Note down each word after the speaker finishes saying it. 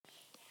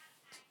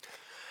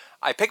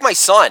I picked my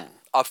son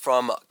up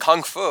from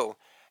Kung Fu,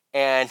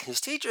 and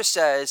his teacher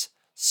says,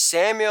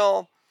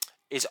 Samuel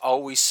is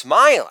always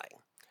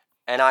smiling.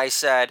 And I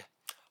said,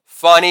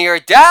 funnier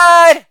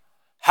dad,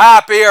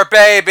 happier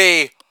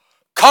baby,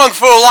 Kung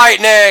Fu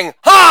lightning,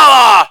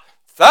 holla!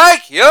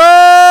 Thank you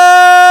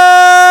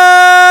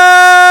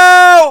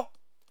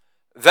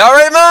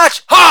very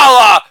much,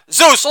 holla!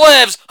 Zeus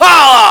lives,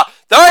 holla!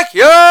 Thank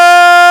you!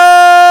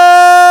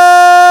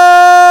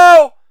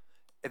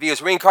 If he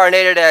was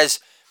reincarnated as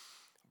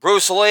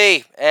Bruce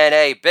Lee and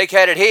a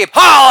big-headed heap,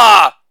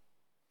 holla!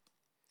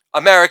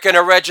 American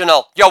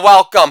original, you're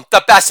welcome.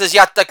 The best is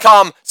yet to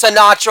come.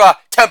 Sinatra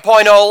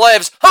 10.0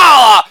 lives,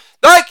 holla!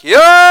 Thank you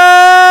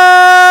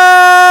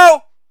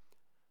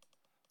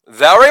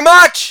very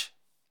much.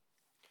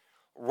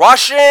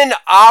 Russian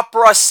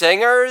opera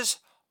singers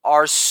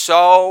are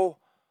so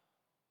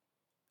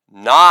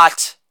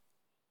not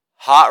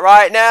hot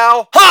right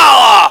now.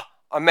 Holla!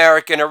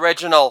 American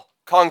original,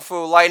 Kung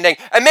Fu lightning.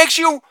 It makes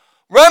you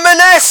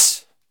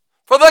reminisce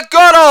for the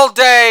good old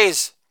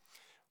days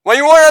when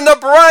you were on the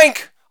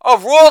brink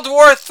of World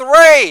War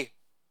III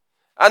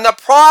and the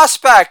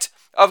prospect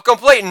of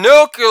complete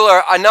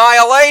nuclear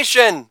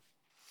annihilation.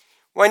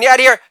 When you had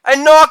to hear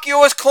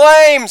innocuous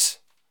claims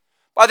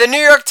by the New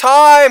York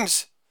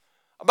Times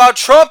about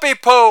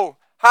Trumpy Poo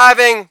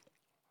having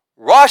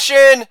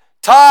Russian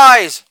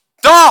ties.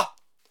 Duh!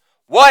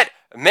 What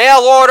mail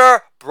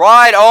order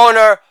bride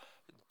owner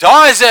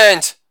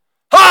doesn't?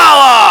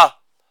 Holla!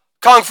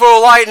 Kung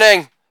Fu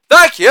lightning.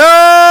 Thank you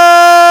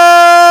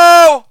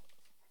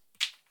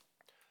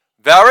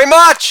very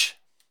much.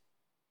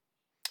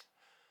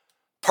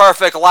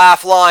 Perfect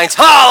laugh lines.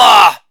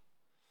 Holla!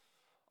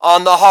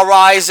 On the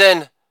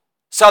horizon.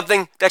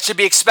 Something that should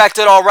be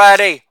expected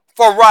already.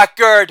 For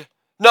record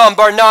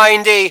number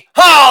 90.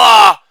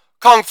 Holla!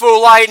 Kung Fu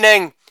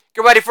lightning.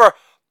 Get ready for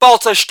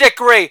Bolta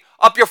Stickery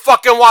up your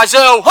fucking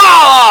wazoo.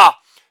 Holla!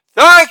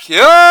 Thank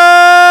you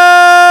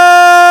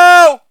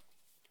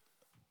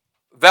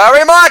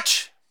very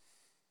much.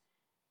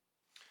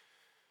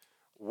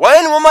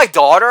 When will my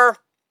daughter,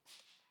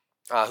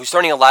 who's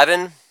turning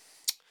 11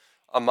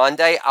 on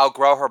Monday,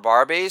 outgrow her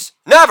Barbies?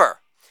 Never.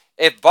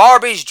 If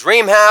Barbie's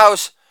dream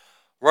house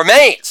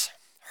remains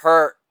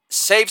her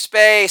safe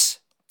space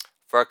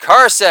for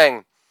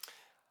cursing,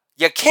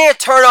 you can't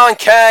turn on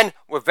Ken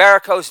with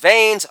varicose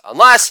veins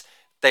unless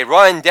they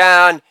run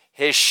down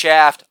his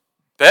shaft.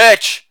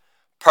 Bitch.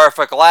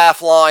 Perfect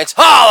laugh lines.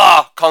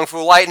 Holla! Kung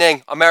Fu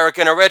lightning.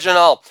 American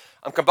original.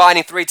 I'm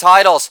combining 3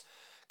 titles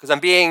because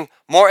I'm being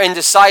more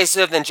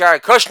indecisive than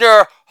Jared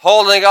Kushner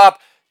holding up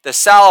the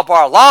salad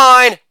bar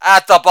line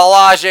at the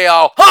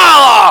Bellagio.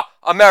 Holla!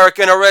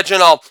 American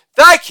original.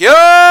 Thank you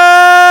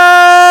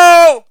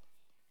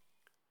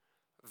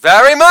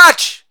very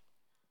much.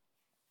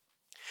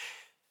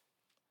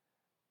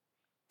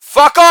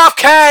 Fuck off,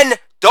 Ken.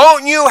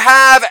 Don't you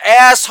have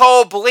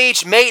asshole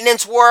bleach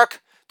maintenance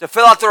work to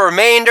fill out the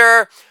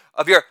remainder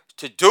of your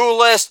to-do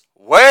list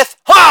with?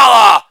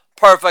 Holla!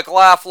 Perfect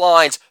laugh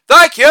lines.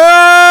 Thank you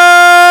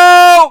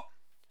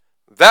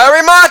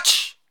very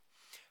much.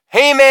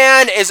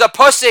 He-Man is a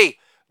pussy.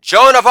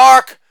 Joan of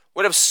Arc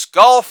would have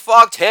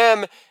skull-fucked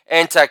him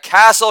into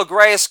Castle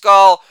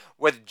Grayskull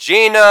with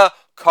Gina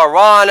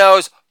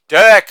Carano's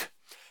dick.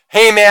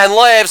 He-Man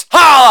lives.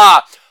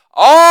 Holla!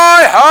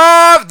 I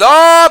have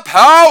the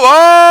power!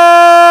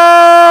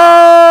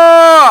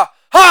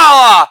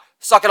 Holla!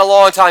 Suck it a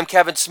long time,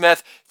 Kevin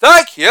Smith.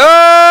 Thank you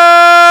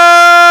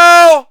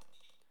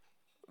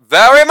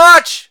very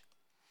much.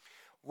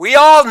 We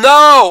all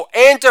know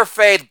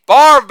Interfaith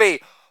Barbie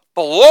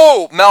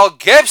blew Mel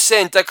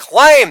Gibson to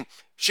claim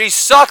she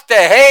sucked the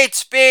hate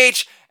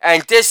speech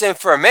and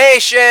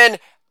disinformation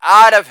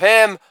out of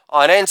him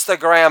on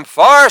Instagram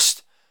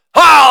first.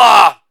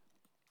 Holla!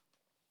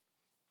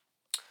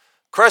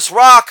 Chris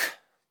Rock,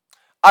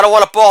 I don't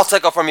want a ball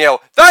tickle from you.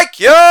 Thank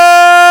you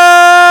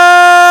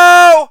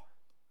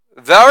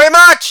very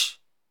much.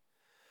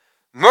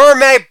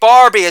 Mermaid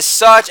Barbie is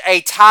such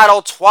a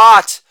tattle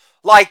twat,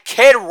 like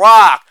Kid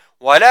Rock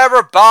would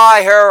ever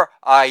buy her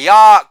a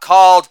yacht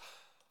called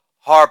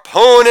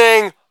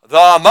Harpooning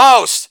the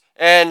Most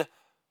in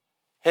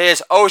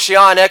his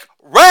oceanic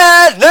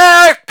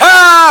redneck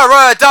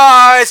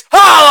paradise.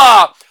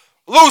 Holla!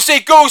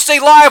 Loosey Goosey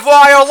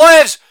Livewire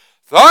lives.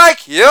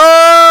 Thank you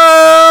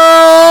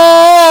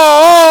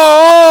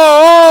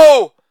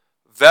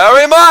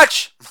very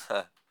much.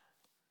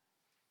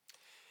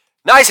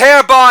 Nice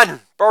hair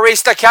bun,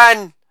 Barista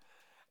Ken.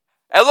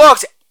 It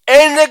looks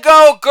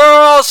indigo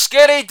girl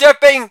skinny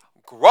dipping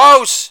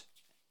gross.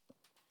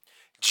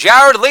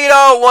 Jared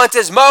Leto wants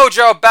his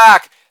mojo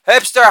back.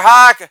 Hipster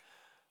hack,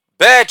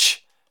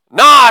 bitch,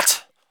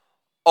 not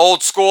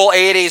old school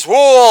 80s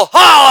rule.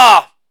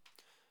 Holla!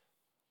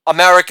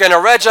 American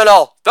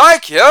original.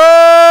 Thank you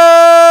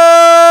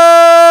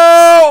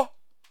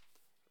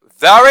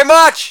very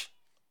much.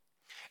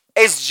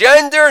 Is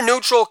gender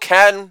neutral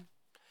Ken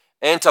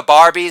into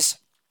Barbies,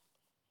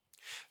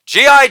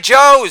 G.I.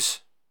 Joes,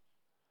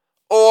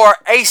 or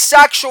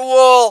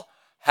asexual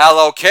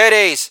Hello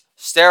Kitties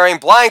staring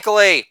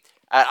blankly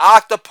at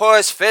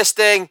octopus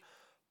fisting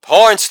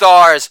porn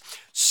stars.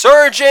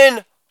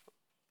 Surgeon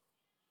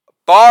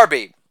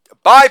Barbie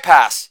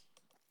bypass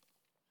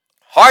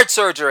heart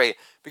surgery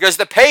because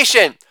the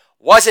patient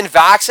wasn't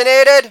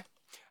vaccinated,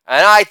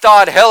 and I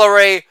thought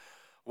Hillary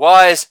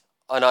was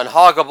an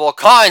unhuggable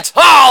cunt.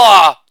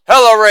 Holla!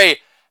 Hillary!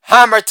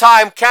 Hammer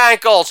time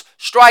cankles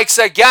strikes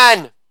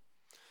again.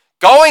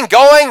 Going,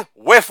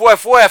 whiff,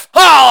 whiff, whiff.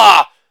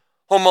 Holla!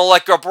 Whom will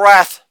lick your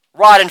breath.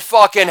 Rot in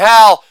fucking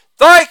hell.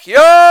 Thank you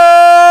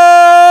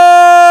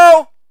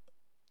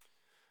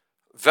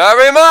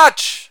very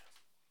much.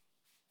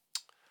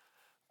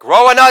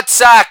 Grow a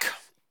nutsack.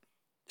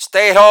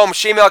 Stay at home,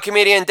 female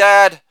comedian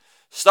dad.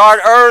 Start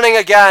earning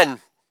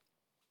again.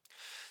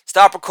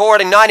 Stop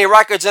recording 90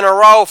 records in a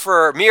row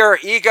for mere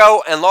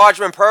ego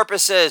enlargement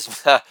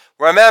purposes.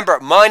 Remember,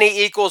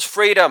 money equals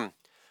freedom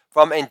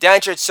from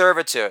indentured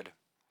servitude.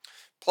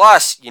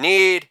 Plus, you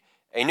need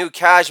a new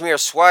cashmere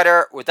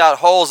sweater without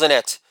holes in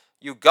it.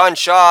 You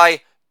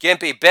gun-shy,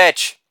 gimpy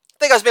bitch. I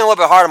think I was being a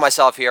little bit hard on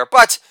myself here,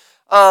 but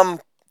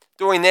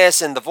doing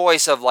this in the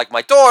voice of like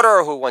my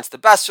daughter who wants the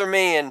best for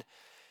me, and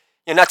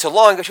not too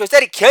long ago she goes,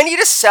 Daddy, can you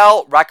just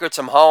sell records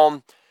from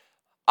home?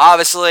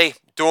 Obviously,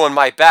 doing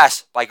my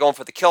best by going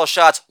for the kill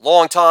shots,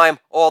 long time,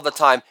 all the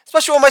time.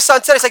 Especially when my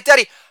son said, it's like,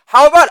 Daddy,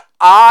 how about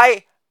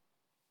I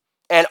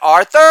and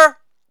Arthur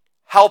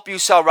help you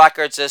sell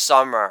records this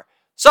summer?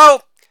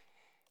 So,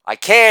 I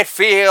can't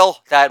feel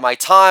that my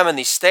time in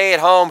the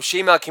stay-at-home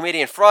female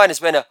comedian front has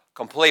been a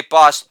complete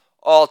bust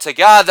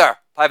altogether.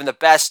 Having the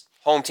best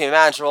home team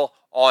imaginable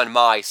on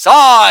my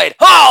side.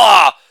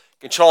 Holla!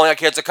 Controlling our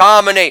kids'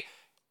 economy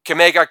can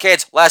make our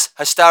kids less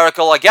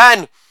hysterical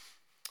again.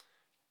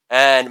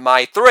 And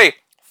my 3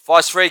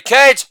 fuss-free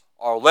kids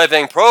are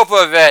living proof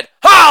of it.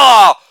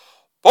 Holla!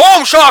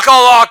 Boom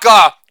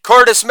shakalaka!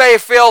 Curtis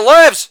Mayfield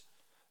lives.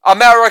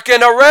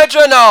 American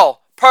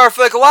original.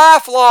 Perfect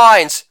laugh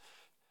lines.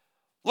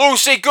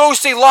 Loosey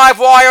Goosey Live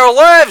Wire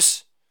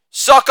lives.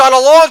 Suck on a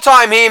long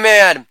time,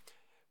 He-Man.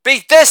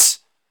 Beat this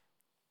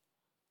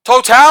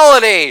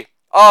totality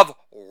of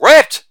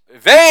ripped,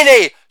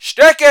 veiny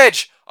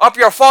stickage up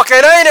your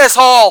fucking anus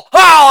hole.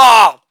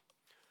 Holla!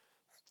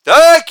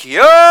 Thank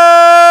you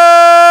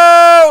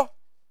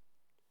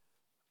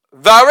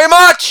very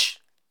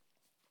much.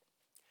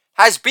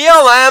 Has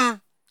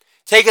BLM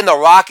taken the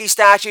Rocky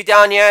statue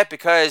down yet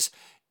because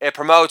it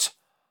promotes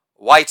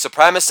white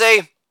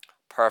supremacy?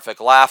 Perfect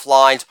laugh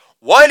lines.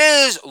 What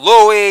is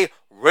Louis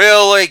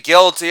really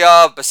guilty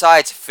of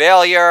besides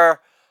failure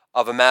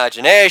of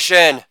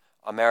imagination?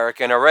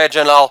 American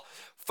original.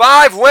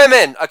 5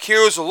 women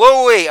accuse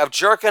Louis of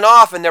jerking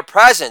off in their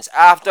presence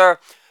after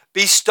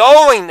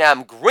bestowing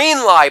them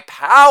green light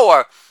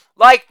power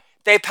like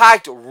they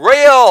packed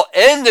real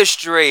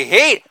industry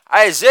heat,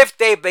 as if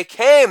they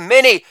became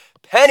mini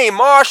Penny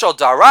Marshall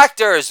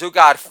directors who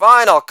got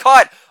final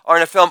cut on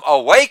the film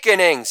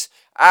Awakenings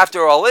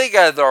after A League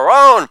of Their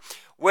Own,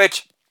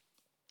 which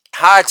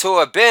had to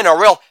have been a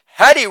real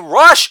heady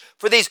rush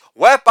for these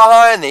wet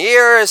behind the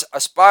ears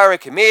aspiring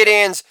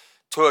comedians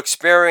to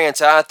experience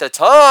at the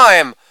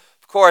time.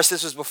 Of course,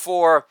 this was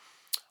before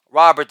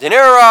Robert De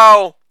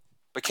Niro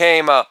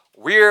became a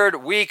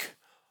weird, weak,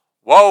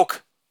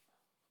 woke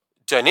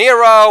De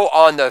Niro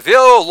on The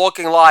View,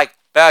 looking like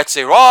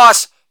Betsy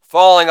Ross,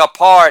 falling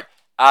apart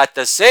at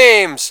the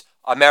seams.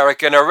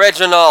 American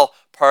original,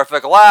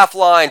 perfect laugh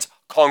lines,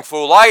 Kung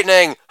Fu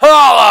Lightning.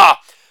 Holla!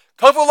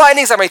 Kung Fu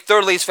Lightning is like my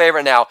 3rd least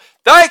favorite now.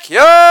 Thank you!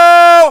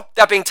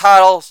 That being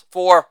titles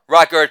for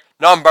record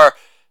number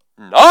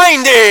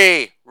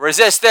 90.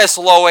 Resist this,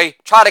 Louie.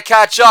 Try to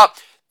catch up.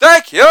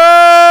 Thank you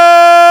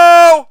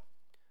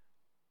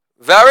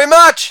very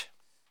much.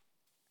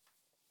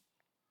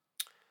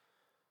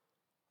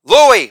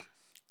 Louis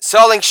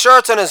selling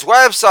shirts on his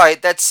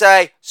website that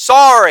say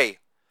sorry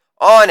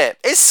on it.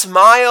 Is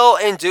smile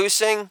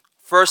inducing?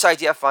 First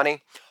idea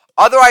funny.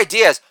 Other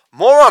ideas,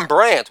 more on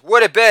brand,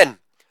 would have been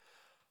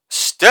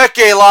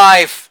Sticky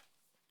Life.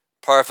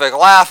 Perfect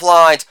laugh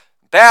lines.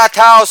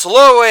 Bathhouse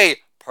Louie.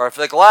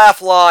 Perfect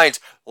laugh lines.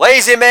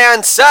 Lazy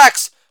Man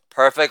Sex.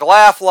 Perfect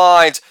laugh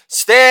lines.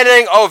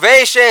 Standing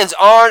ovations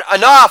aren't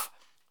enough.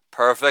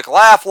 Perfect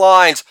laugh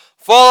lines.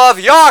 Full of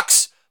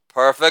yucks.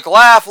 Perfect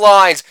laugh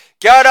lines.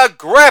 Get a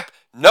grip.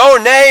 No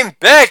name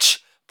bitch.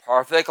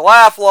 Perfect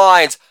laugh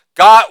lines.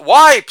 Got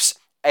wipes.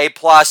 A+.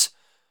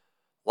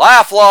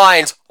 Laugh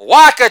lines.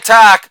 Whack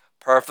attack.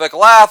 Perfect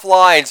laugh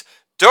lines.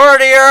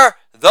 Dirtier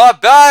the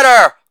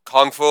better.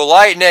 Kung Fu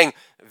Lightning.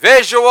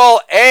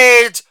 Visual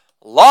aids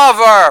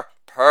lover.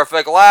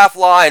 Perfect laugh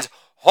lines.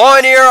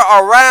 Hornier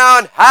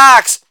around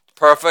hacks.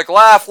 Perfect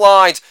laugh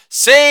lines.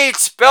 Seed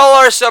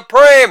spiller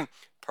supreme.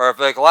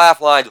 Perfect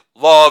laugh lines.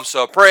 Love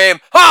supreme.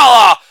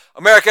 Holla!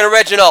 American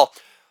original.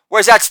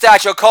 Where's that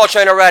Statue of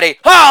Coltrane already?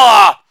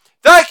 Holla!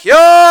 Thank you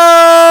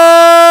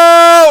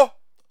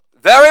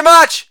very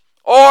much.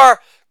 Or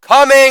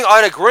coming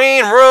on a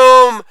green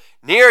room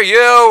near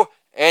you,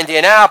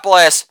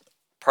 Indianapolis.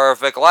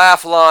 Perfect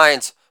laugh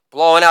lines.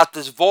 Blowing out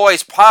this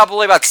voice,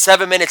 probably about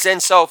 7 minutes in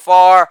so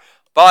far,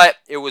 but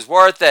it was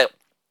worth it.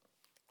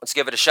 Let's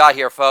give it a shot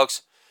here,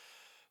 folks.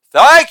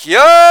 Thank you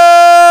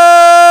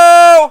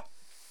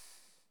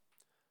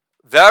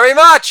very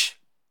much.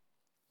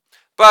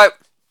 But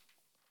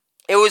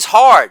it was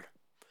hard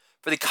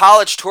for the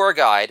college tour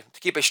guide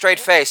to keep a straight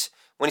face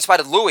when he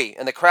spotted Louis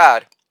in the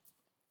crowd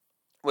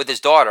with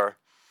his daughter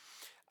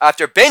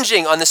after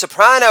binging on The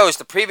Sopranos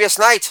the previous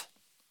night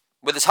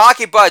with his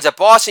hockey buds at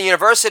Boston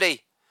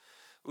University,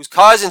 who's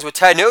cousins with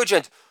Ted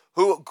Nugent,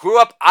 who grew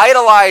up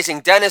idolizing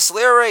Dennis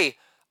Leary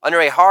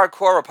under a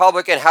hardcore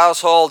Republican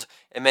household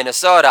in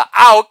Minnesota.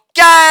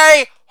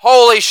 Okay!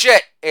 Holy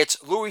shit!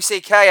 It's Louis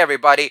C.K.,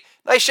 everybody.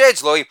 Nice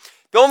shades, Louis.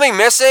 The only thing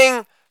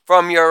missing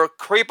from your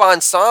creep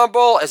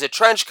ensemble is a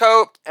trench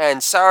coat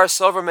and Sarah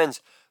Silverman's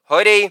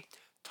hoodie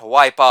to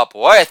wipe up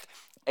with.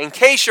 In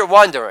case you're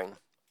wondering,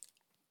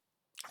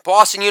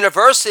 Boston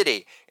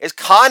University is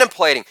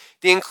contemplating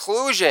the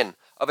inclusion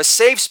of a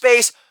safe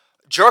space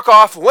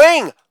jerk-off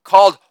wing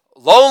called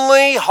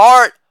Lonely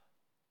Heart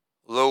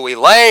Louis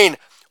Lane,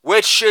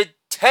 which should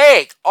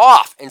take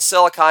off in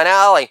Silicon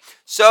Alley,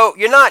 so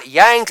you're not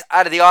yanked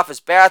out of the office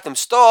bathroom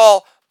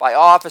stall by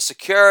office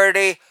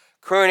security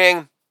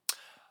crooning,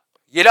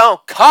 "You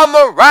don't come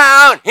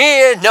around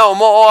here no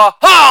more.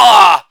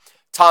 Holla!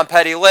 Tom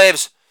Petty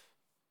lives.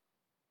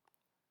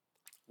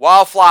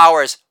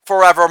 Wildflowers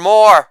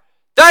forevermore."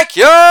 Thank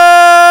you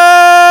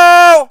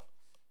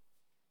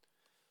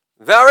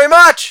very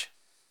much.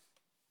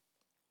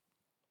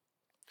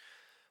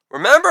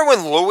 Remember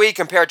when Louis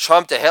compared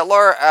Trump to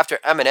Hitler after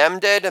Eminem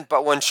did?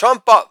 But when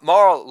Trump bought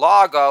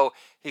Mar-a-Lago,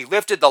 he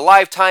lifted the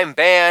lifetime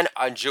ban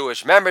on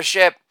Jewish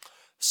membership.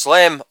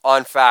 Slim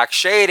on fact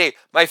shady.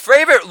 My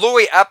favorite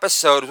Louis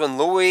episode was when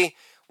Louis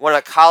went on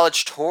a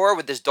college tour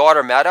with his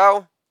daughter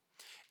Meadow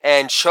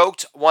and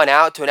choked one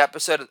out to an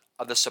episode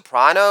of The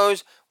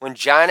Sopranos when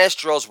Janice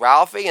drills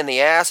Ralphie in the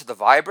ass with the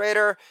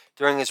vibrator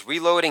during his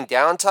reloading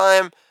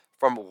downtime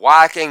from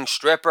whacking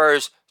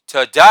strippers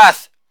to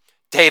death.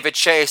 David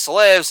Chase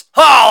lives.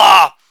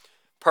 Holla!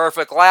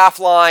 Perfect laugh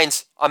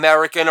lines.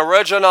 American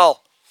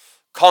original.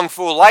 Kung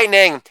Fu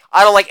Lightning.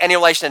 I don't like any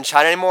relation to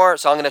China anymore,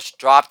 so I'm going to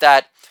drop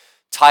that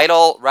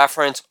title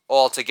reference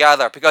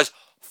altogether because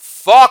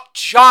fuck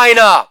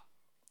China.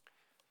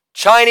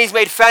 Chinese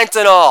made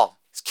fentanyl.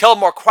 It's killed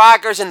more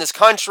crackers in this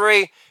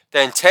country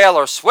than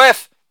Taylor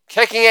Swift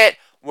kicking it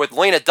with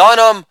Lena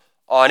Dunham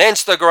on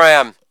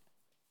Instagram.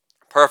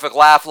 Perfect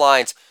laugh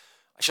lines.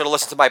 I should have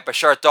listened to my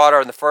Bashert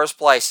daughter in the first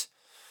place.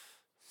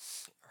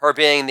 Her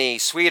being the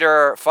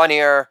sweeter,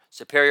 funnier,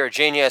 superior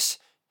genius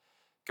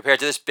compared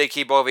to this big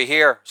keep over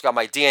here who's got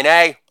my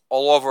DNA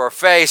all over her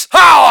face.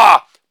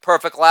 Holla!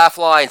 Perfect laugh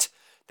lines.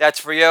 That's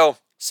for you,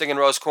 singing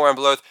Rose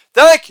Cornbluth.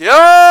 Thank you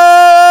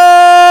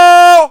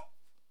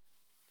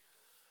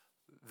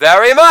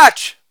very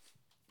much.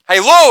 Hey,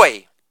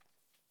 Louie,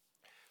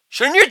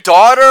 shouldn't your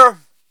daughter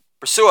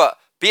pursue a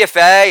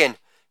BFA in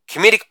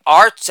comedic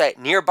arts at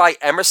nearby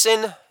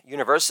Emerson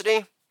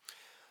University?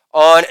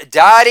 On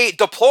Daddy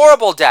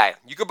Deplorable Day,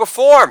 you could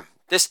perform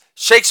this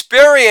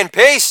Shakespearean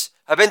piece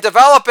I've been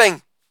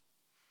developing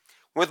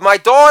with my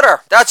daughter.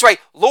 That's right,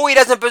 Louis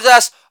doesn't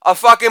possess a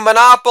fucking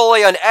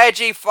monopoly on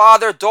edgy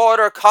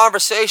father-daughter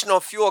conversational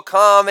fuel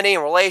comedy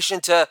in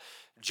relation to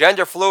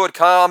gender fluid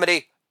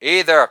comedy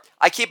either.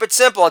 I keep it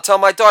simple and tell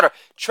my daughter,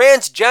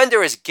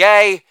 transgender is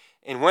gay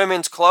in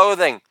women's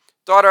clothing.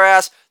 Daughter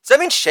asks, does that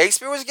mean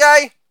Shakespeare was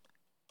gay?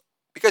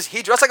 Because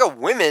he dressed like a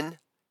woman,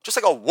 just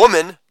like a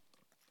woman,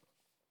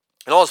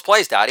 in all his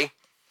plays, Daddy.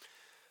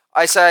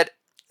 I said,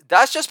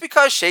 that's just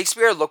because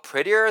Shakespeare looked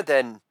prettier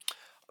than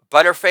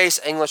butterface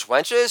English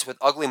wenches with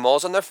ugly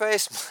moles on their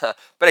face.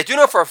 But I do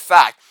know for a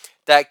fact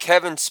that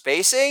Kevin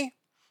Spacey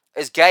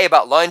is gay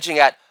about lunging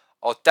at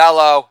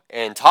Othello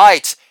in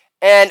tights.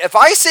 And if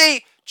I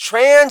see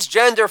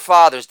Transgender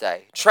Father's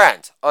Day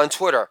trend on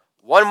Twitter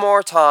one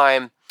more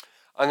time,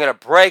 I'm going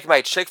to break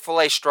my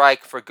Chick-fil-A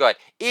strike for good.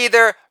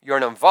 Either you're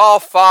an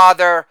involved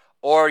father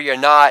or you're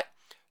not.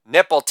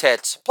 Nipple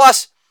tits.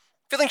 Plus,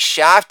 feeling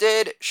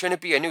shafted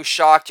shouldn't be a new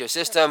shock to your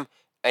system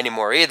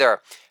anymore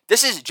either.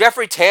 This is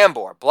Jeffrey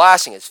Tambor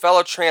blasting his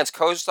fellow trans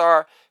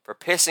co-star for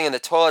pissing in the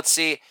toilet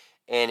seat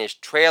in his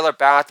trailer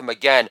bathroom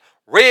again.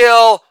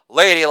 Real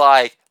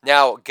ladylike.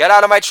 Now, get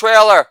out of my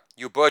trailer,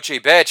 you butchy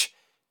bitch.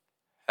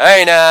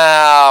 Hey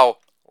now.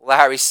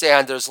 Larry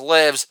Sanders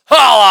lives.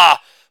 Holla!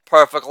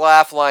 Perfect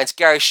laugh lines.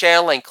 Gary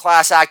Shandling,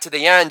 class act to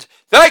the end.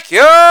 Thank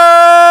you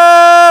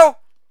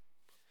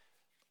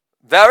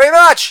very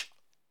much.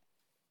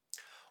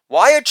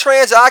 Why are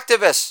trans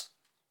activists,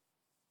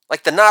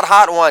 like the not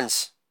hot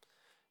ones,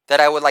 that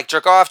I would like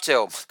jerk off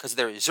to, because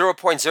they're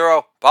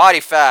 0.0 body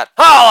fat?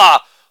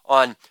 Holla!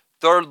 On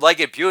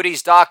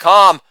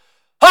thirdleggedbeauties.com.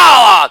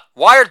 Holla!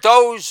 Why are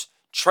those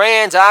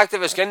trans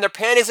activists getting their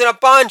panties in a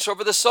bunch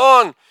over the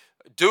song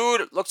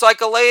Dude Looks Like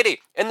a Lady?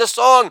 In the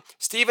song,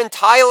 Steven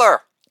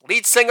Tyler,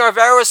 lead singer of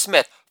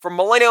Aerosmith, from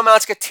Millennial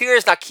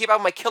Musketeers, Not Keep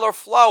Out My Killer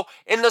Flow.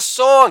 In the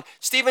song,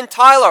 Steven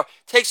Tyler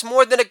takes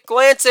more than a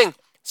glancing,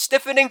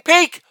 stiffening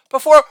peek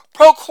before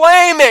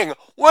proclaiming,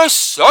 we're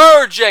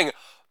surging,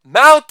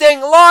 mounting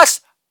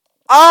lust.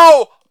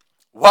 Oh,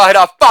 What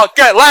a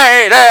fucking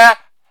lady!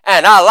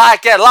 And I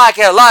like it, like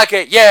it, like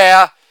it,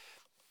 yeah.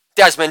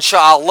 Desmond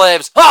Child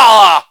lives.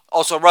 Holla!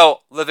 Also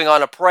wrote Living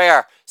on a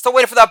Prayer. Still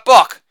waiting for that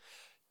book.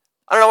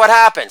 I don't know what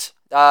happened.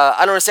 I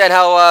don't understand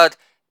how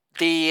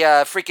the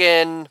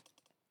freaking...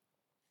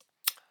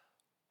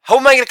 Who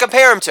am I going to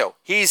compare him to?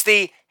 He's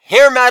the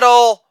hair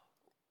metal...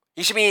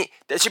 There should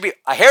be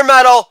a hair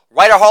metal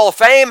writer Hall of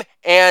Fame,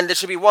 and there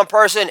should be one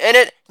person in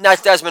it, and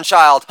that's Desmond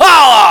Child.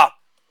 Holla!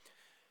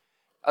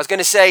 I was going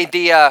to say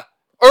the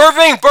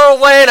Irving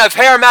Berlin of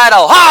hair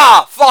metal.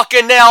 Ha!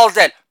 Fucking nailed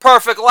it.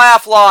 Perfect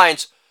laugh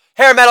lines.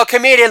 Hair metal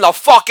comedian in the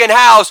fucking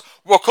house.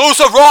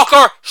 Reclusive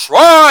rocker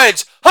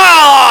shrines.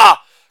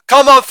 Ha!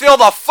 Come on, feel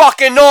the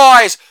fucking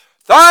noise.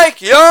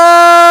 Thank you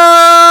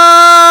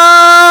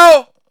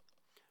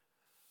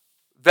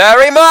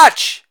very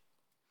much.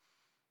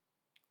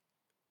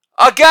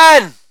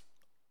 Again.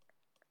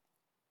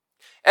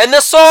 And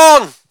this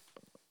song.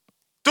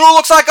 Dude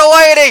looks like a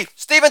lady.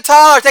 Steven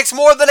Tyler takes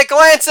more than a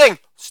glancing,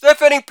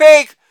 stiff-hitting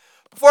peek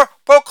before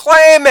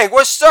proclaiming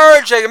with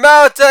surging,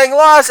 mounting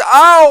lust.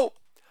 Oh,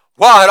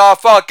 what a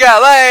fucking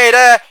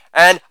lady.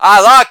 And I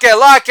like it,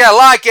 like it,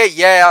 like it,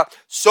 yeah.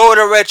 So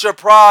did Richard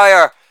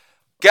Pryor.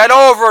 Get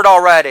over it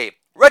already.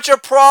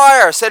 Richard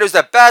Pryor said it was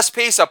the best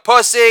piece of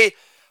pussy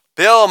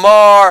Bill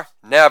Maher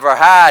never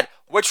had.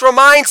 Which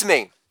reminds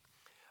me,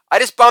 I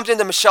just bumped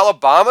into Michelle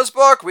Obama's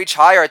book, Reach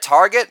Higher at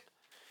Target,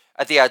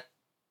 at the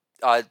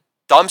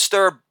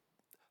dumpster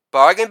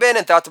bargain bin,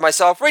 and thought to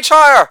myself, reach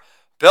higher.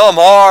 Bill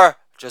Maher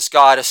just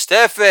got a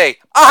stiffy.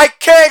 I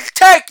can't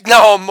take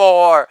no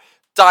more.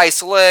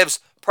 Dice lives.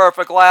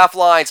 Perfect laugh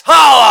lines.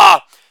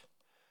 Holla!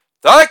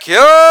 Thank you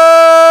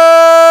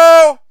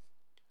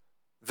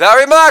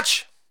very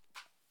much.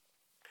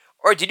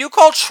 Or did you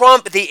call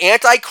Trump the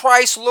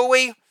Antichrist,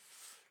 Louis?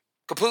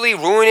 Completely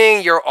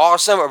ruining your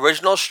awesome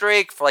original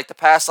streak for like the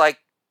past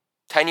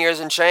 10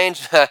 years and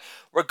change?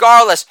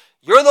 Regardless,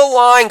 you're the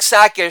lying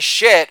sack of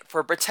shit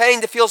for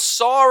pretending to feel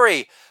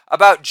sorry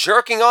about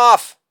jerking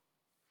off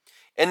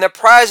in the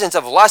presence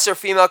of lesser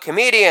female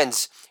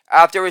comedians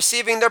after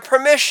receiving their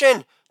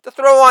permission to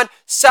throw on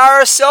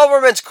Sarah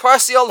Silverman's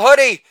crusty old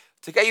hoodie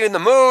to get you in the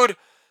mood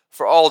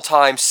for old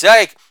time's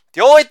sake.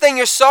 The only thing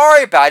you're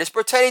sorry about is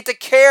pretending to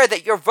care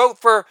that your vote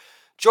for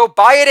Joe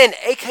Biden,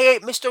 aka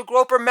Mr.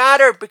 Groper,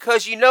 mattered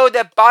because you know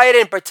that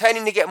Biden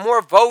pretending to get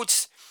more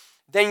votes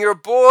than your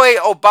boy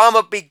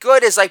Obama be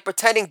good is like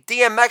pretending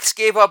DMX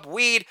gave up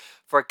weed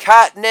for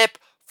catnip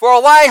for a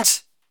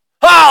lines.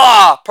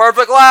 Holla!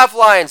 Perfect laugh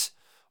lines.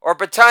 Or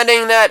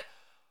pretending that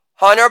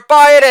Hunter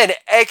Biden,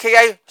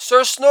 aka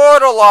Sir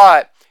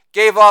Snort-a-Lot,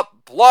 gave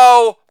up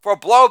blow for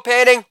blow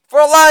painting for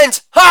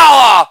lines.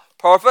 Holla!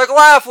 Perfect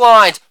laugh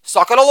lines.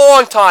 Suck it a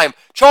long time.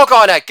 Choke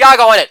on it. Gag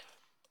on it.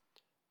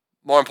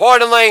 More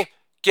importantly,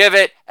 give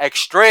it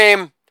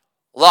extreme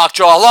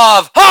lockjaw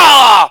love.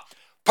 Holla!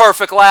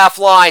 Perfect laugh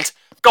lines.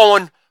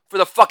 Going for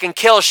the fucking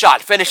kill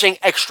shot. Finishing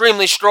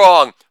extremely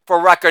strong for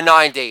record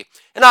 90.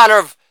 In honor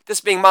of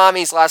this being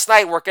Mommy's last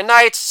night working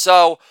nights,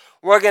 so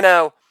we're going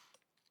to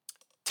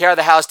tear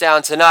the house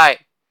down tonight.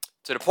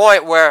 To the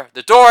point where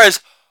the doors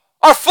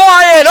are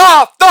flying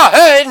off the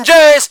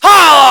hinges.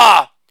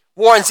 Holla!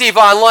 Warren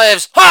Zevon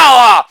lives.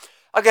 Holla!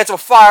 I'll get so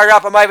fired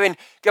up I might even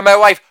get my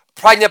wife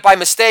pregnant by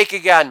mistake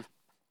again.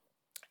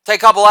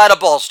 Take a couple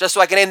edibles just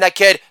so I can name that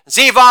kid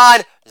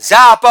Zevon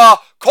Zappa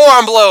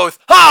Kornbluth.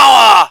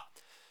 Holla!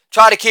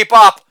 Try to keep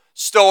up,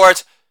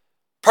 Stuart.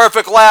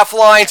 Perfect laugh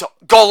lines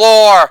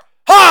galore.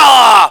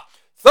 Holla!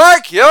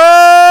 Thank you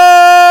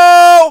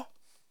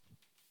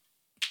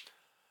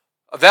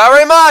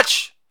very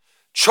much.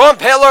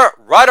 Trump Hitler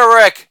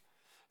rhetoric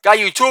got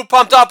you too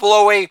pumped up,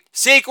 Louis.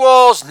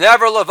 Sequels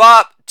never live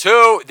up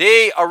to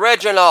the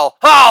original.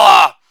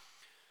 Holla!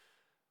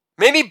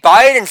 Maybe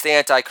Biden's the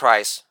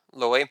Antichrist,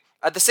 Louis.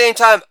 At the same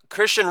time,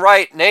 Christian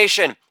Right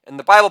Nation and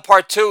the Bible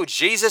Part 2,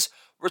 Jesus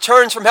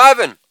returns from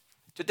heaven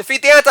to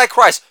defeat the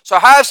Antichrist. So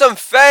have some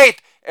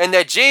faith in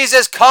the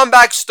Jesus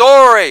comeback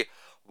story.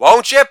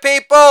 Won't you,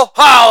 people?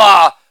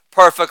 Holla!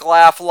 Perfect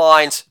laugh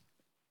lines.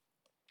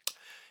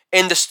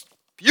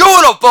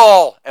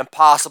 Indisputable,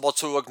 impossible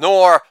to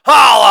ignore.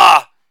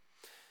 Holla!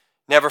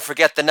 Never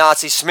forget the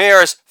Nazi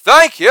smears.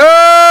 Thank you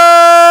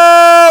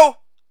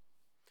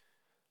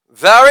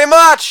very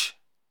much.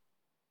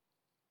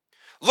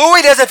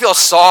 Louis doesn't feel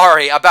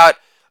sorry about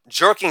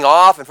jerking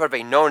off in front of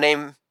a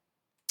no-name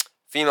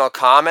female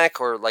comic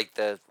or like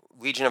the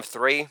Legion of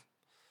Three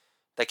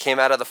that came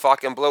out of the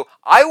fucking blue.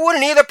 I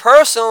wouldn't either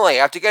personally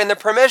after getting the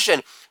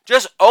permission.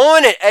 Just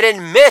own it and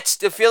admit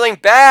to feeling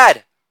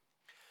bad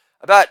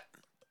about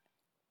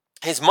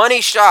his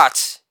money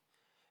shots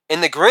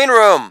in the green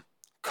room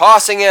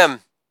costing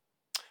him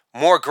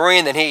more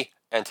green than he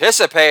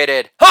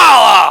anticipated.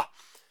 Holla!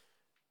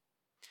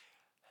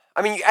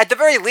 I mean, at the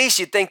very least,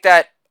 you'd think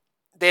that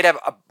they'd have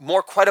a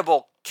more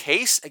credible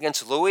case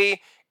against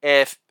Louis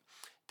if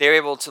they were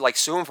able to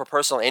sue him for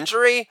personal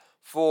injury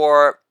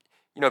for,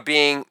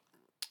 being,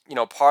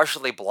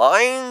 partially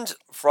blind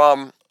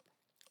from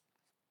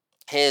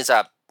his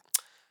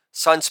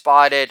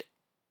sun-spotted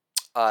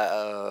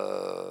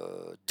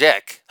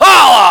dick.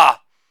 Holla!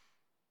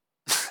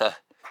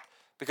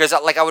 Because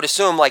like I would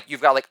assume like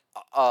you've got like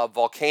a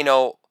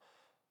volcano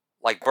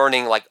like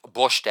burning like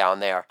bush down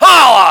there.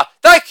 Holla!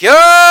 Thank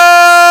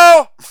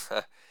you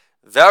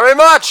very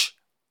much.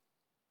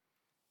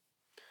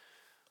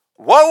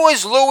 What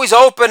was Louis'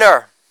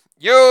 opener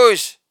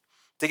used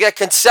to get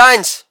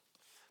consent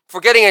for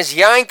getting his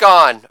yank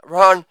on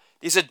around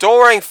these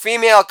adoring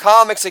female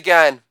comics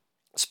again?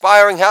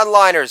 Aspiring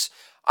headliners.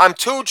 I'm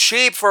too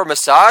cheap for a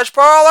massage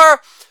parlor.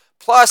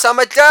 Plus, I'm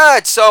a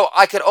dad, so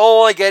I could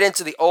only get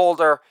into the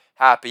older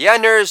happy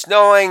enders,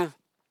 knowing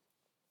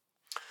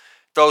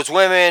those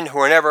women who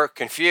were never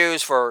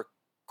confused for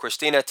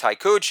Christina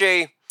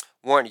Taikuchi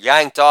weren't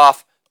yanked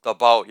off the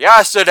boat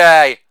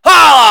yesterday.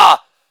 Holla!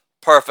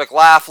 Perfect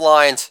laugh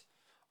lines.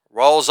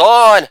 Rolls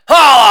on.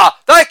 Holla!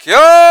 Thank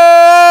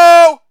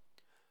you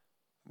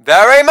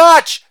very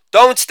much.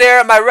 Don't stare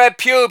at my red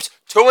pubes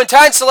too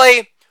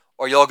intensely,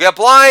 or you'll get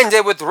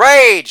blinded with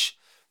rage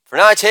for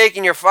not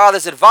taking your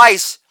father's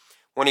advice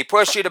when he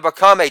pushed you to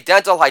become a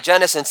dental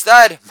hygienist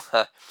instead.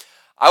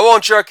 I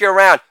won't jerk you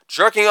around.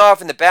 Jerking off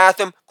in the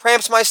bathroom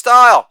cramps my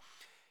style.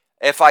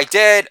 If I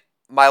did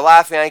my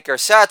laughing anchor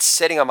sets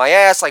sitting on my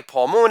ass like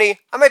Paul Mooney,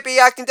 I might be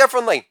acting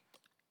differently.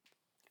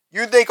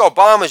 You think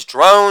Obama's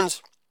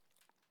drones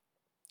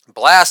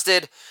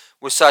blasted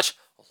with such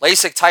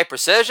LASIK-type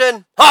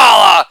precision?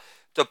 Holla!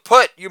 To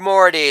put you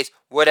more at ease,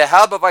 would it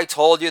help if I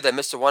told you that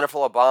Mr.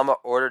 Wonderful Obama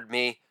ordered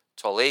me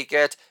to leak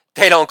it?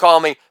 They don't call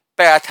me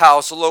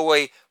Bathhouse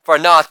Louie for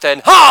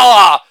nothing.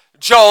 Holla!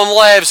 Joan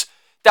lives.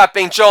 That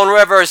being Joan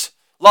Rivers.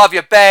 Love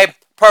you, babe.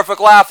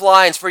 Perfect laugh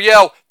lines for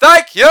you.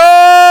 Thank you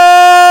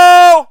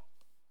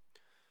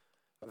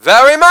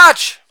very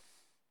much.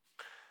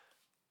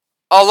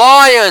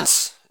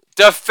 Alliance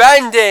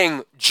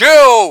defending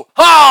Jew.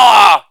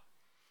 Holla!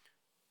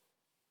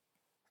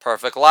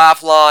 Perfect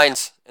laugh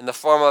lines in the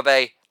form of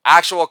a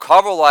actual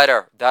cover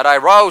letter that I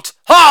wrote.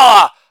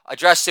 Holla!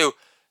 Addressed to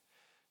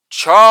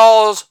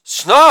Charles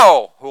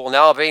Snow, who will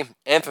now be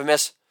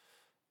infamous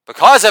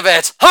because of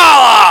it.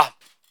 Holla!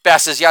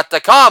 Best is yet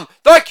to come.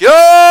 Thank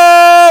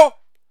you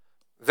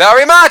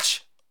very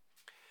much.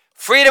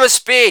 Freedom of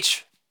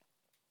speech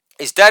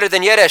is deader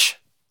than Yiddish.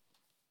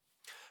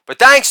 But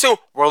thanks to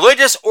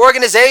religious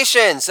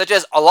organizations such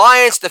as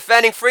Alliance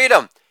Defending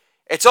Freedom,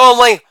 it's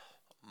only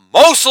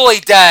mostly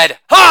dead.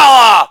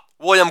 Holla!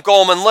 William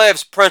Goldman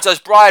lives. Princess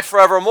Bride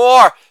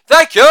forevermore.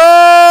 Thank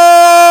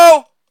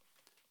you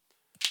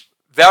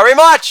very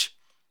much.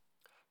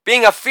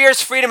 Being a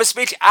fierce freedom of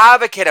speech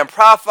advocate and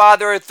proud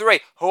father of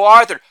three who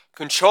authored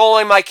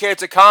Controlling My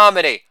Kids, a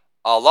Comedy,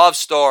 a love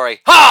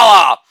story.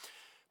 Holla!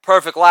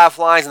 Perfect laugh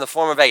lines in the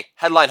form of a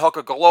headline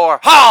hooker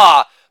galore.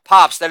 Holla!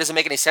 Pops, that doesn't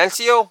make any sense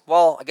to you?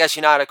 Well, I guess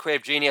you're not a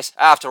creative genius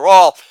after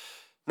all.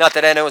 Not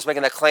that anyone was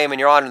making that claim in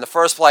your honor in the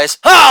first place.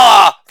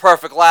 Holla!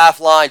 Perfect laugh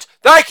lines.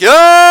 Thank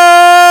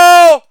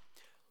you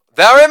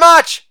very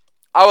much.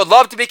 I would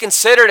love to be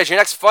considered as your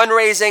next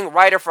fundraising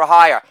writer for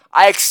hire.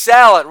 I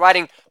excel at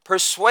writing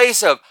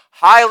persuasive,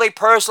 highly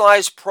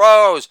personalized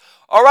prose.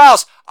 Or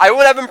else, I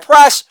would have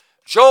impressed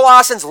Joe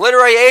Lawson's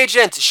literary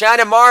agent,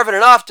 Shannon Marvin,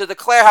 enough to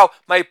declare how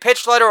my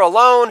pitch letter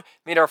alone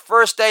made our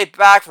first day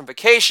back from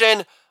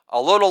vacation a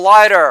little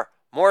lighter,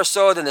 more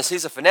so than the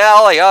season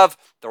finale of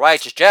The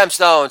Righteous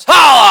Gemstones.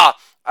 Holla!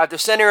 After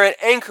sending her an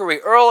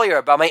inquiry earlier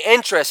about my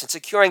interest in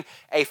securing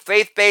a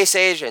faith-based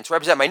agent to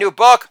represent my new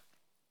book,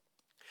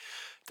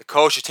 The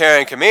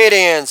Koshertarian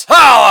Comedians.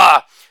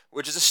 Holla!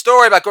 Which is a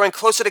story about growing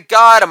closer to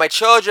God and my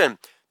children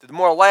through the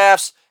more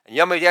laughs and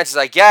yummy dances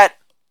I get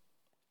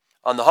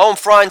on the home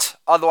front,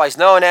 otherwise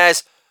known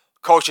as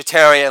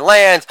Koshertarian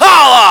land.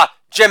 Holla!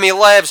 Jimmy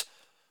lives.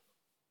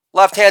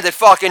 Left-handed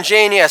fucking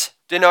genius.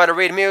 Didn't know how to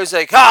read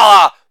music.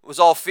 Holla! It was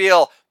all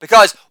feel.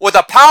 Because with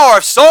the power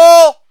of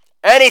soul,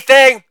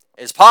 anything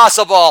is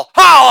possible.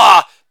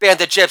 Holla!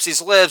 Band of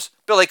Gypsies lives.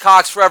 Billy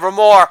Cox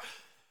forevermore.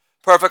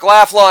 Perfect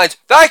laugh lines.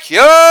 Thank you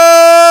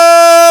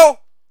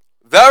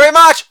very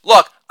much.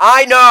 Look,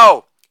 I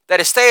know that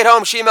a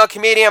stay-at-home female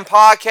comedian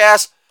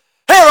podcast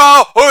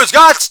hero who's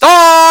got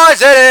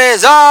stars in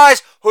his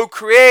eyes, who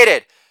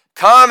created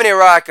comedy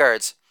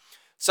records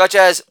such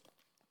as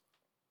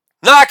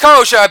Not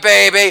Kosher,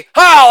 Baby,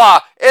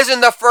 Holla,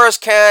 isn't the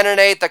first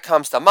candidate that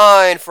comes to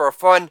mind for a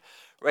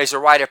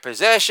fundraiser writer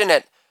position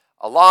at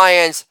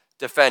Alliance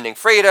Defending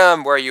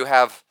Freedom, where you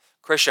have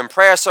Christian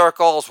prayer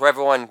circles where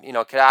everyone,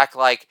 could act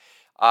like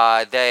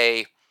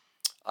they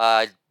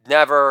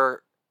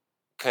never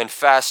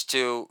confessed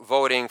to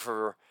voting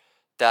for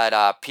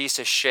that piece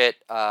of shit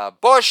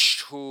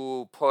Bush,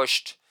 who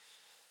pushed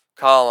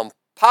Colin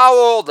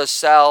Powell to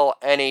sell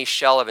any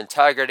shell of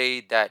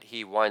integrity that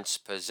he once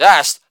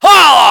possessed.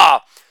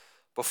 Holla!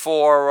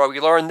 Before we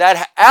learned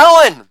that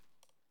Ellen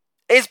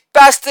is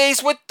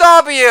besties with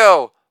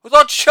W, who's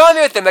all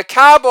chummy with him at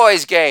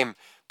Cowboys game,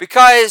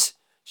 because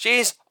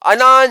she's a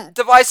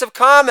non-divisive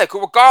comic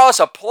who, regardless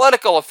of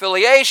political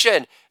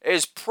affiliation,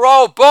 is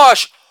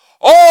pro-Bush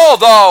all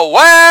the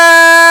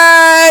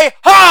way.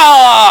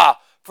 Holla!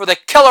 for the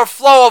killer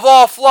flow of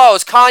all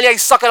flows. Kanye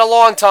sucking a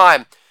long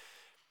time.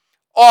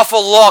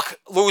 Awful look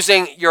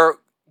losing your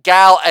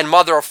gal and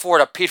mother of four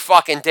to Pete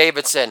fucking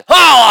Davidson.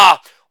 Holla!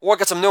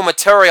 Work at some new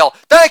material.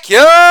 Thank you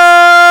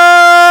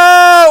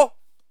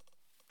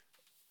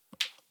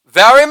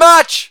very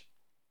much.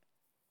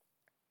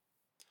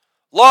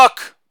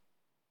 Look.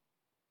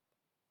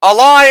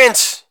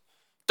 Alliance.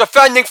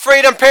 Defending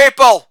freedom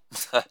people.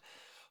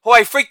 Oh,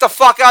 I freaked the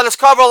fuck out of this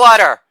cover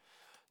letter.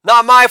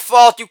 Not my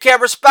fault. You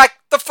can't respect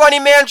the funny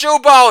man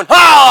Jewbone.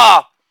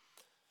 Holla!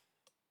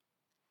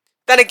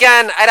 Then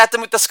again, I'd have to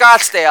move to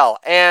Scottsdale.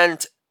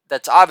 And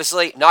that's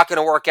obviously not going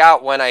to work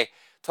out when I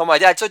told my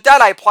dad. So, Dad,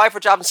 I applied for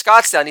a job in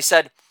Scottsdale. And he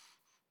said,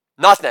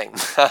 nothing.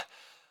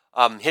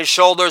 His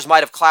shoulders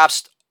might have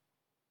collapsed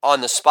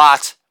on the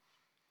spot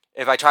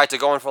if I tried to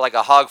go in for like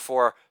a hug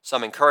for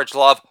some encouraged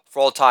love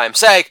for old time's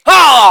sake.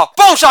 Holla!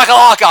 Boom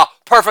shakalaka!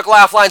 Perfect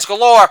laugh lines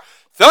galore.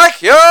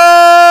 Thank you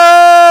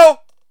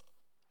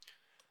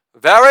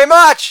very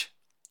much.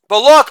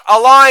 But look,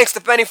 Alliance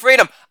Defending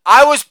Freedom.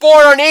 I was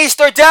born on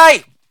Easter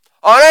Day,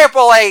 on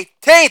April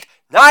 18th,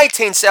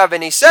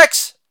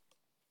 1976.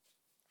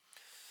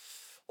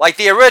 Like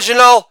the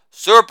original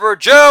Super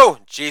Jew,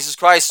 Jesus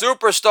Christ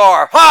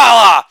Superstar.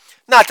 Holla!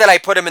 Not that I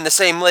put him in the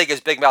same league as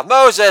Big Mouth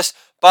Moses,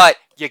 but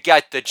you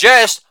get the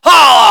gist.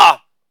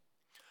 Holla!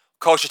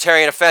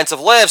 Koshertarian Offensive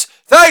lives.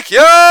 Thank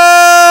you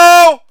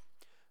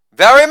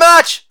very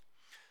much.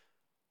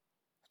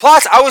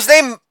 Plus, I was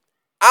named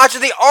after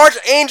the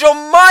Archangel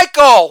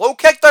Michael, who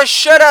kicked the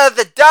shit out of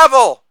the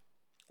devil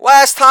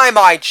last time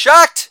I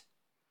checked.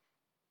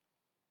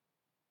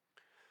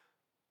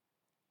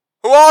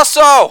 Who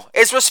also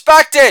is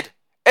respected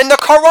in the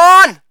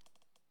Quran,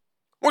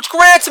 which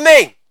grants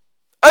me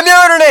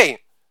immunity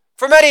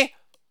from any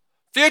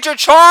future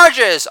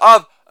charges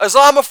of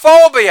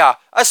Islamophobia,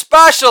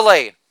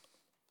 especially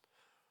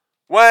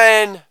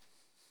when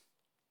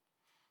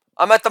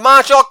I'm at the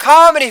Montreal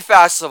Comedy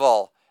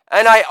Festival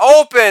and I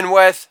open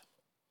with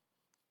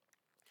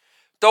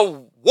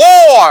the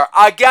war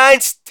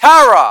against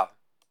terror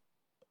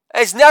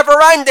is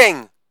never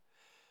ending.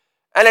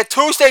 And a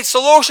two-state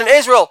solution,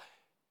 Israel,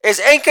 is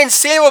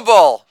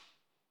inconceivable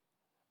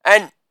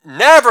and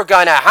never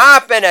gonna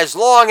happen as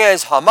long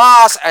as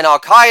Hamas and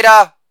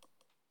Al-Qaeda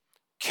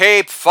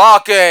keep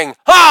fucking.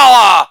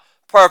 Holla!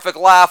 Perfect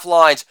laugh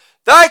lines.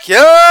 Thank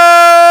you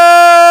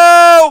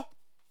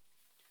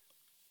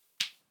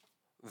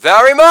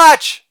very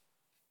much.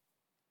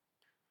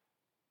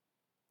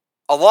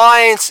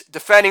 Alliance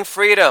Defending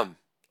Freedom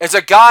is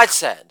a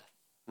godsend.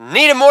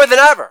 Needed more than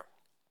ever.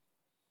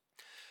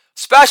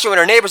 Especially when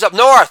our neighbors up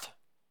north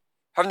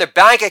having their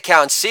bank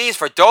accounts seized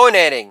for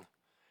donating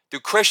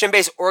through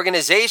Christian-based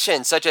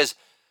organizations such as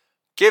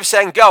Give,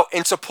 Send, Go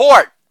in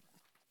support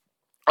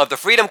of the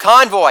Freedom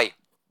Convoy.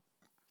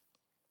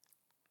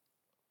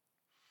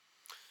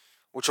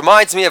 Which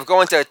reminds me of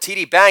going to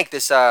TD Bank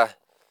this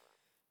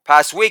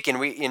past week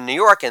in New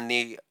York, and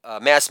the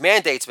mask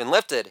mandate's been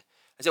lifted.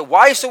 I said, why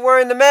are you still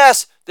wearing the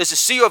mask? Does the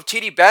CEO of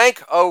TD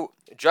Bank owe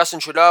Justin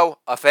Trudeau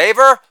a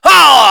favor?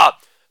 Holla!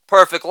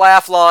 Perfect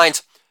laugh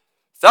lines.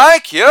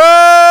 Thank you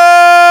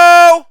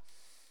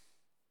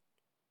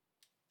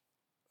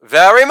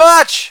very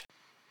much.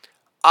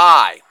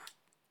 I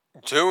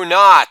do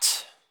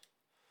not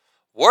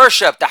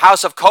worship the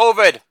House of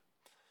COVID.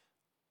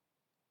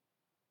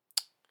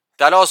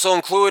 That also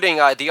including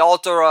the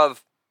altar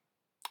of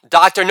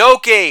Dr.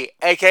 Noki,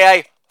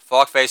 a.k.a.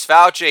 Fuckface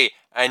Fauci.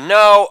 And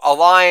no,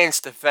 Alliance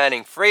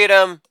Defending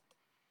Freedom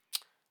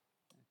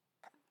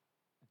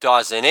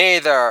doesn't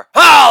either.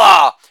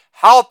 Holla!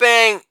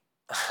 Helping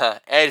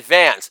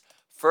advance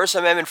First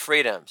Amendment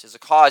freedoms is a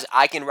cause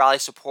I can rally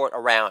support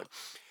around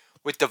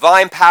with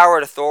divine power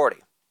and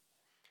authority.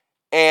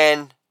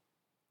 And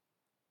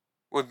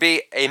would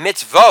be a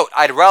mitzvot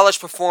I'd relish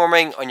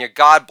performing on your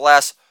God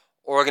bless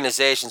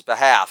organization's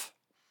behalf.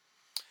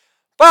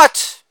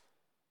 But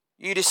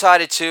you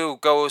decided to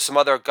go with some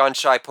other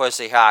gun-shy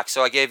pussy hack,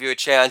 so I gave you a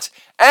chance,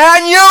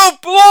 and you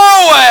blew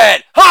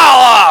it!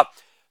 Holla!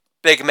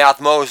 Big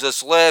Mouth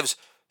Moses lives.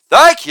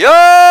 Thank you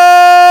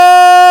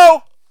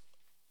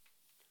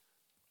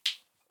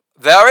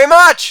very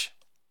much.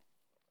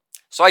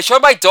 So I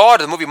showed my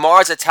daughter the movie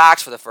Mars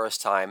Attacks for the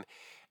first time,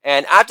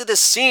 and after the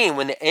scene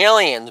when the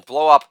aliens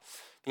blow up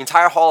the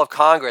entire Hall of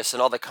Congress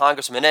and all the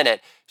congressmen in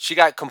it, she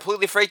got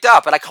completely freaked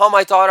out. But I called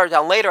my daughter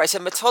down later. I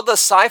said, Matilda,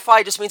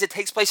 sci-fi just means it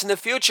takes place in the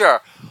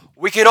future.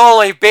 We can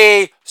only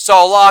be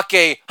so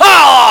lucky.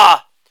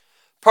 Holla!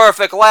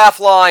 Perfect laugh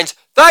lines.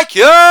 Thank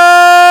you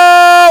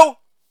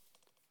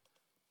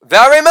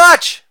very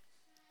much.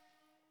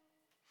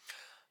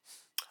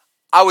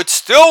 I would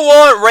still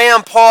want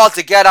Rand Paul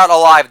to get out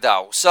alive,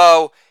 though,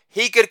 so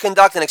he could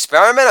conduct an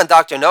experiment on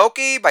Dr.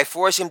 Noki by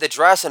forcing him to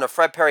dress in a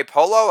Fred Perry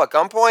polo at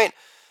gunpoint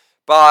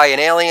by an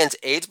alien's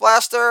AIDS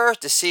blaster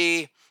to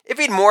see if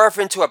he'd morph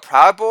into a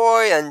Proud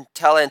Boy and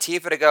tell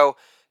Antifa to go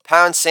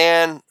pound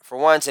sand for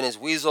once in his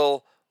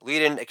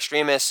weasel-leading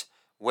extremist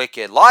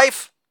wicked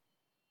life,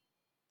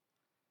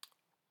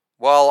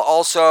 while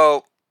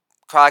also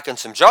cracking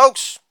some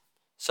jokes,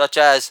 such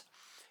as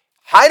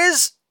How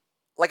does,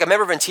 like, a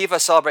member of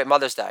Antifa celebrate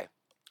Mother's Day?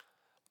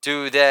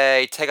 Do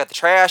they take out the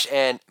trash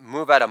and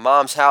move out of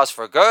mom's house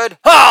for good?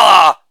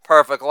 Holla!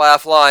 Perfect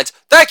laugh lines.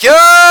 Thank you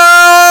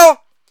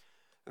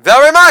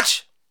very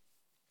much.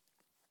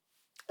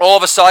 All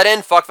of a sudden,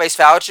 Fuckface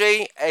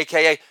Fauci,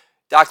 a.k.a.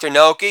 Dr.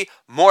 Noki,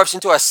 morphs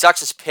into a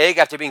sexist pig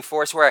after being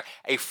forced to wear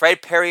a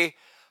Fred Perry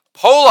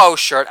polo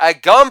shirt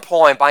at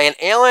gunpoint by an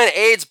alien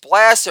AIDS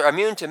blaster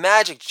immune to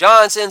Magic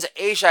Johnson's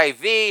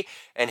HIV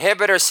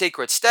inhibitor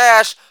secret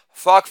stash.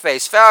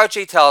 Fuckface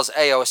Fauci tells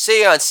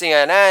AOC on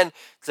CNN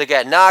to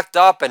get knocked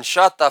up and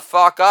shut the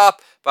fuck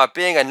up about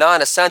being a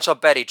non-essential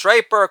Betty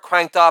Draper,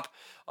 cranked up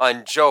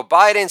on Joe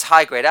Biden's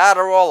high-grade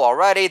Adderall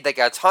already. They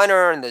got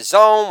Hunter in the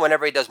zone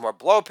whenever he does more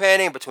blow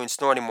painting between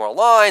snorting more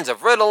lines of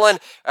Ritalin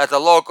at the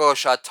local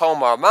Chateau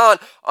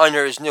Marmont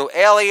under his new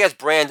alias,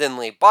 Brandon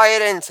Lee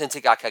Biden, since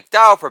he got kicked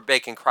out for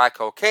baking crack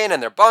cocaine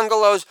in their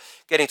bungalows,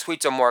 getting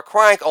tweets of more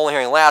crank, only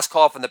hearing last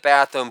call from the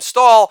bathroom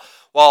stall,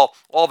 while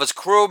all of his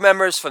crew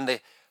members from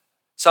the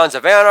Sons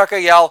of Anarchy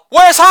yell,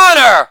 "Where's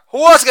Hunter? Who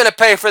was going to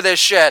pay for this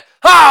shit?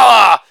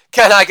 Holla!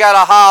 Can I get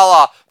a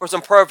holla for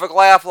some perfect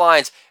laugh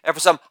lines and for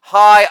some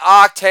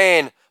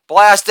high-octane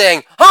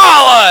blasting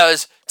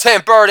hollas?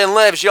 Tim Burton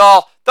lives,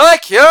 y'all.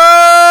 Thank you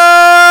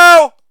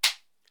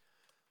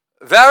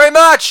very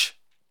much.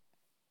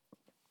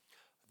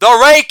 The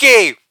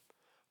Reiki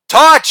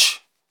touch.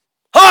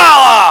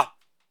 Holla!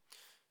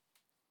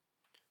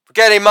 For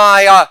getting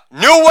my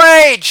New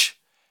Age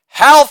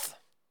health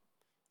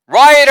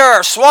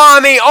writer,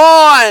 Swami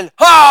on!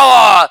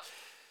 Holla!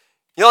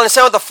 You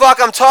understand what the fuck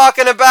I'm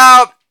talking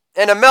about?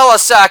 In a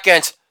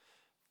millisecond.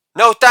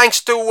 No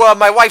thanks to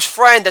my wife's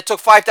friend that took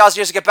 5,000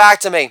 years to get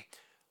back to me.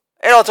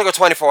 It only took her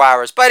 24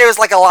 hours, but it was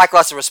like a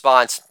lackluster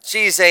response.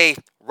 She's a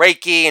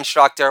Reiki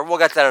instructor. We'll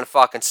get to that in a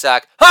fucking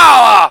sec.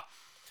 Holla!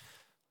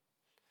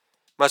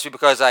 Must be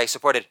because I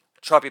supported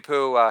Trumpy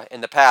Poo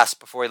in the past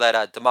before he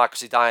let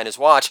democracy die on his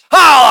watch.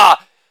 Holla!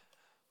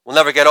 We'll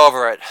never get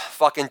over it.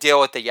 Fucking deal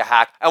with it, you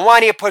hack. And why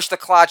don't you push the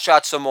cloud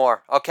shot some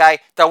more, okay?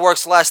 That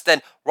works less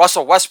than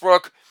Russell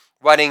Westbrook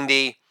running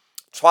the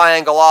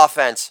triangle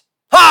offense.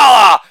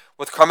 Holla!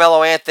 With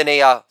Carmelo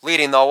Anthony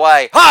leading the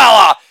way.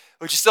 Holla!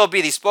 It should still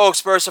be the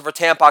spokesperson for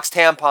Tampax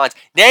Tampons.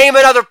 Name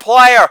another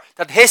player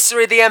that the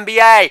history of the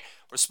NBA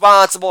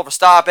responsible for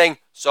stopping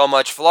so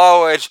much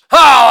flowage.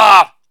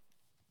 Holla!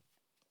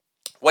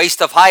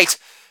 Waste of height.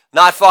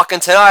 Not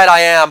fucking tonight,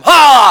 I am.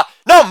 Holla!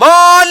 No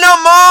more,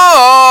 no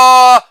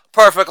more!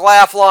 Perfect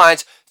laugh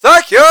lines.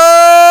 Thank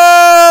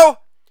you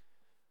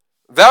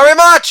very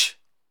much.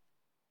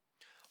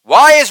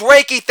 Why is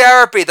Reiki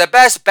therapy the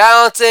best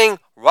balancing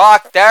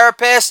rock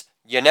therapist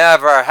you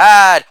never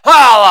had?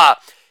 Holla!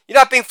 You're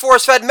not being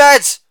force-fed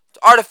meds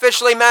to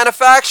artificially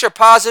manufacture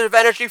positive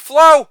energy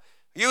flow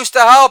used to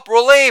help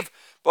relieve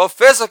both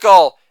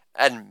physical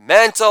and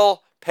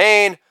mental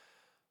pain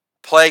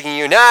plaguing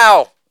you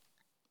now.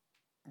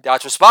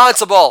 That's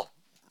responsible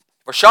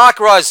for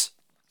chakras,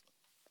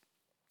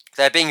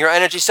 that being your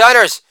energy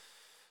centers,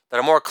 that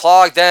are more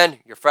clogged than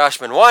your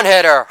freshman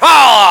one-hitter.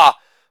 Holla!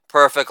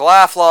 Perfect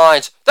laugh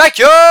lines. Thank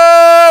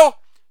you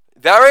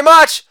very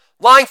much.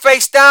 Lying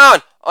face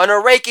down on a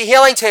Reiki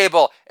healing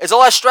table is a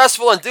less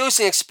stressful,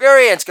 inducing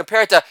experience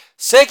compared to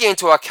sinking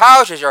into a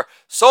couch as your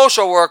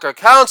social worker,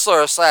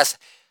 counselor,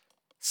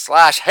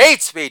 slash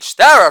hate speech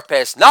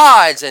therapist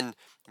nods in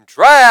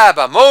drab,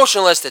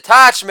 emotionless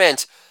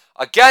detachment.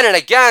 Again and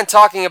again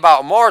talking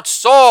about Mort's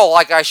soul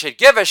like I should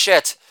give a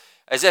shit.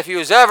 As if he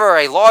was ever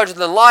a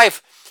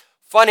larger-than-life,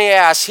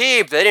 funny-ass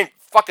heap that didn't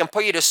fucking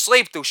put you to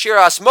sleep through sheer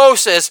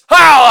osmosis.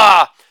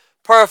 Holla!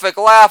 Perfect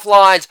laugh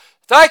lines.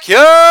 Thank you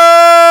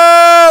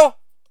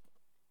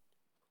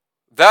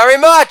very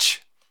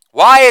much.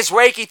 Why is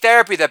Reiki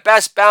therapy the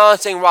best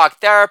balancing rock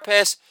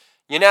therapist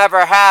you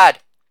never had?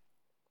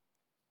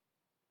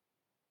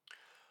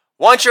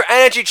 Once your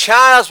energy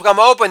channels become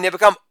open, they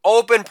become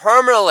open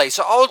permanently.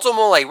 So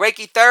ultimately,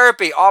 Reiki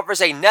therapy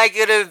offers a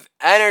negative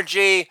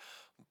energy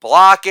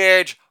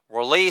blockage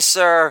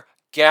releaser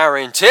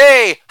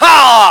guarantee.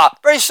 Holla!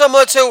 Very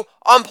similar to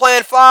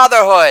unplanned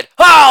fatherhood.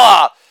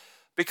 Holla!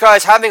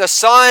 Because having a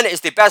son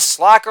is the best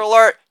slacker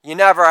alert you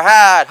never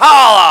had.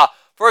 Holla!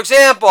 For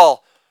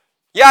example,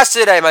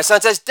 yesterday my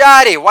son says,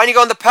 "Daddy, why didn't you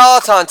go on the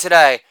Peloton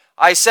today?"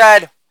 I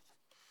said,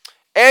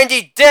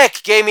 "Andy Dick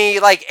gave me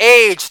like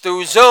AIDS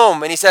through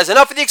Zoom." And he says,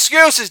 "Enough of the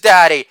excuses,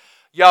 Daddy.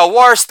 You're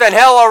worse than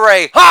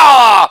Hillary."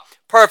 Holla!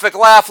 Perfect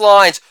laugh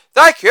lines.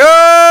 Thank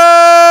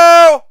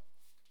you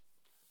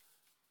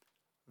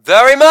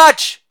very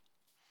much.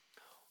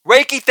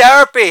 Reiki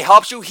therapy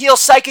helps you heal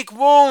psychic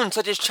wounds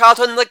such as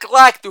childhood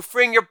neglect through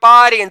freeing your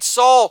body and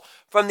soul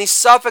from the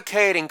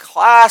suffocating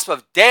clasp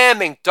of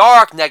damning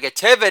dark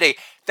negativity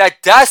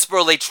that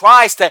desperately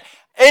tries to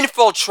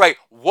infiltrate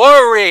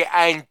worry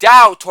and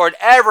doubt toward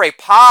every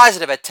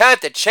positive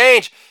attempt at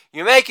change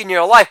you make in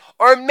your life.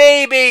 Or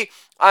maybe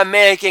I'm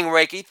making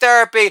Reiki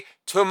therapy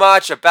too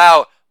much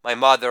about my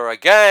mother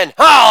again.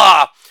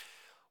 Holla!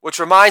 Which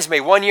reminds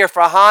me, one year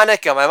for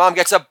Hanukkah, my mom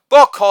gets a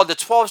book called The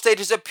 12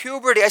 Stages of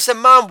Puberty. I said,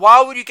 "Mom,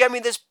 why would you get me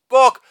this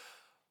book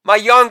My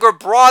younger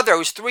brother,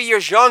 who's 3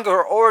 years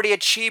younger, already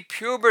achieved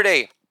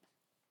puberty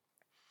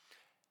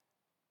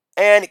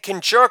and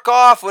can jerk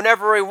off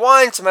whenever he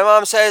wants. And my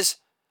mom says,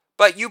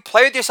 but you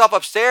play with yourself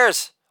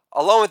upstairs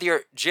alone with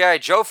your G.I.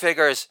 Joe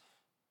figures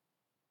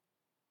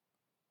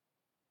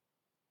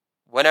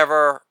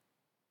whenever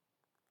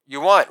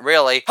you want,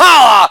 really.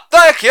 Holla!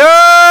 Thank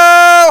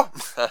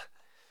you!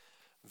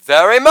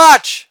 Very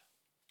much.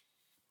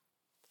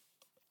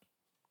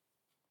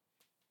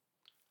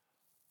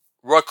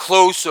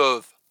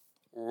 Reclusive.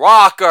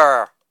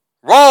 Rocker.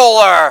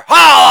 Roller.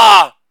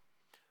 Holla!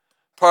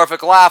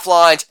 Perfect laugh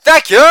lines.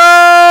 Thank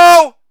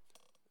you!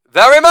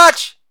 Very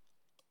much.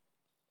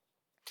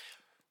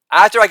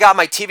 After I got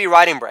my TV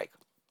writing break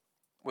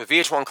with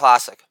VH1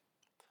 Classic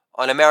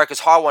on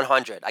America's Hot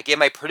 100, I gave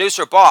my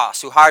producer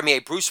boss, who hired me, a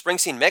Bruce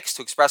Springsteen mix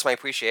to express my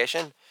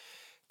appreciation.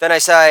 Then I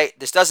say,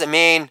 this doesn't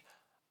mean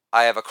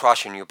I have a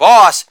crush on you,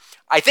 boss.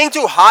 I think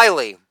too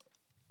highly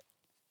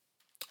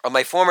of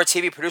my former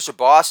TV producer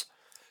boss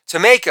to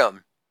make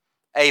him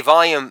a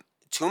Volume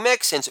 2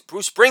 mix, since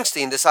Bruce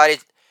Springsteen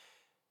decided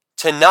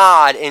to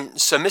nod in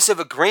submissive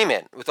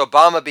agreement with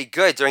Obama Be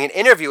Good during an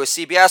interview with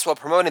CBS while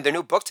promoting their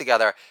new book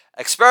together,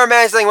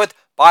 Experimenting with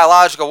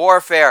Biological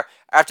Warfare,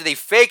 after the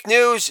fake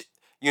news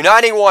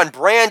Uniting One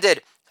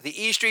branded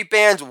the E Street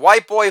Band's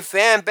white boy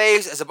fan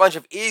base as a bunch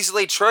of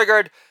easily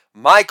triggered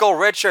Michael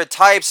Richard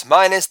types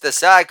minus the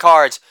sad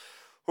cards,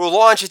 who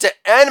launched into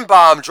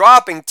N-bomb,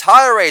 dropping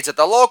tirades at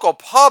the local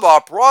pub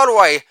off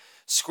Broadway,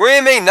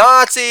 screaming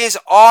Nazis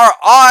are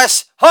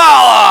us.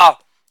 Holla!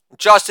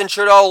 Justin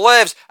Trudeau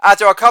lives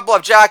after a couple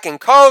of Jack and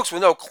Cokes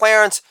with no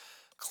Clarence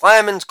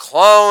Clemens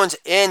clones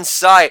in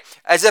sight.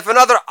 As if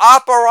another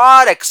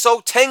operatic,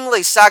 so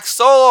tingly sax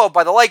solo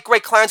by the late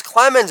great Clarence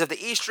Clemens of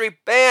the E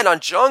Street Band on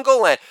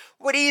Jungleland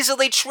would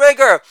easily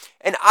trigger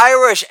an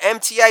Irish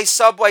MTA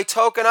subway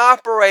token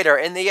operator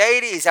in the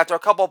 80s after a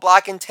couple of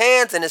black and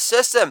tans in his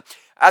system.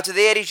 After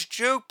the 80s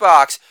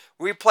jukebox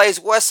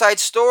replays West Side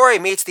Story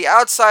meets The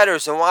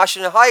Outsiders in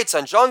Washington Heights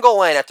on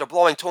Jungleland after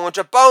blowing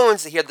 200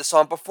 bones to hear the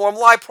song performed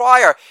live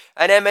prior.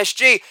 And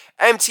MSG,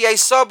 MTA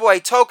subway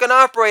token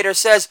operator,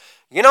 says,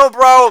 you know,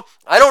 bro,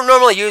 I don't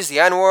normally use the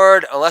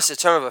N-word unless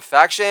it's a term of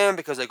affection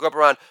because I grew up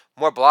around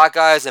more black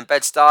guys in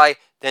Bed-Stuy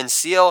than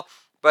Seal,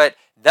 but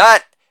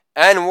that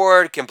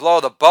N-word can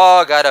blow the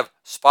bug out of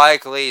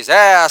Spike Lee's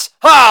ass.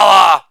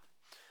 Holla!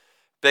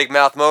 Big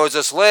Mouth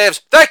Moses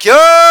lives. Thank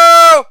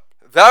you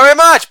very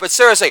much. But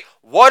seriously,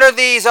 what are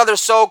these other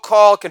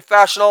so-called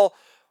confessional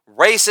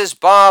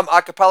racist bomb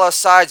a cappella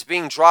sides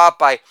being dropped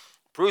by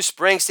Bruce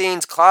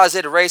Springsteen's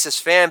closet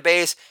racist fan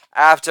base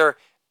after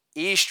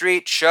E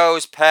Street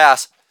shows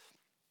pass?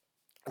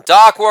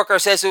 Doc Worker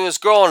says to his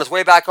girl on his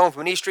way back home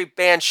from an E Street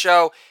Band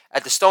show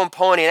at the Stone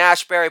Pony in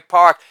Ashbury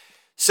Park,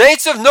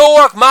 Saints of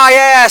Newark, my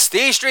ass! The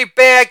E Street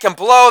Band can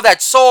blow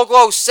that Soul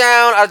Glow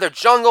sound out of their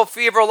jungle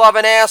fever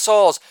loving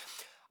assholes.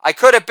 I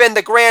could have been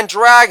the Grand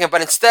Dragon,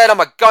 but instead I'm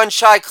a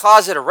gun-shy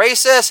closet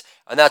racist,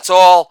 and that's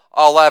all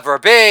I'll ever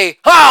be.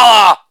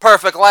 Holla!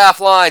 Perfect laugh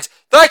lines.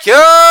 Thank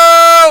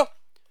you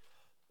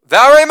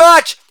very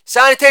much.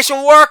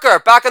 Sanitation worker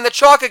back on the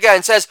truck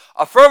again says,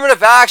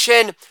 affirmative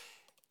action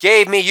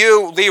gave me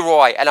you,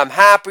 Leroy, and I'm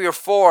happier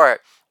for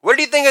it. What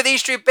do you think of the E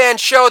Street Band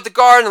show at the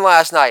Garden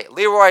last night?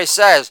 Leroy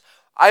says,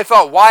 I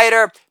felt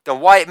whiter than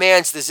white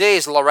man's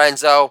disease,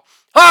 Lorenzo.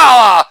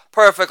 Holla!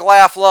 Perfect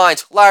laugh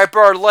lines. Larry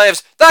Bird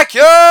lives. Thank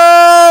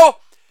you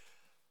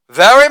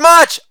very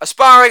much.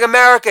 Aspiring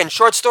American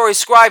short story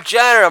scribe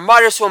janitor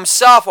mutters to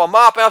himself while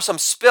mopping up some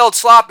spilled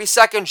sloppy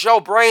second Joe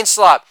brain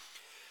slop.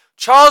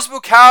 Charles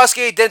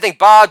Bukowski didn't think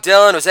Bob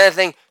Dylan was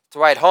anything to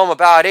write home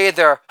about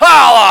either.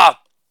 Holla!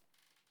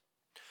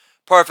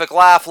 Perfect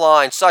laugh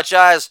lines such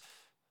as,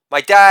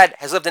 my dad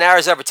has lived in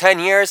Arizona for 10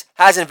 years,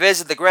 hasn't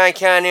visited the Grand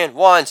Canyon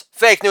once.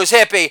 Fake news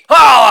hippie.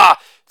 Holla!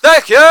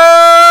 Thank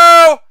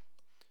you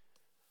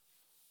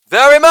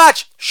very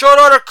much. Short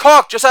order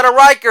cook just out of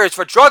Rikers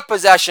for drug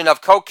possession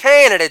of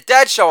cocaine at a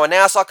Dead show in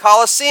Nassau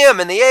Coliseum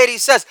in the 80s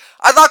says,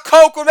 I thought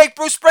coke would make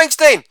Bruce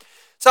Springsteen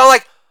sound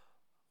like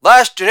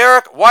less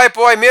generic white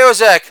boy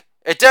music.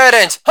 It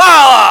didn't.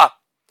 Holla!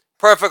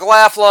 Perfect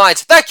laugh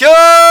lines. Thank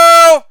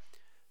you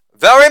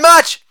very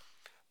much.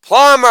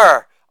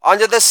 Plumber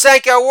under the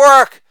sink at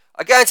work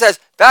again says,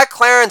 that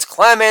Clarence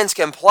Clemens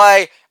can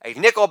play a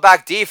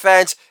nickelback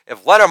defense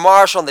if Leonard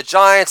Marshall and the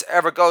Giants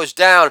ever goes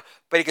down,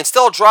 but he can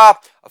still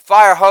drop a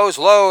fire hose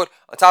load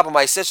on top of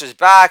my sister's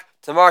back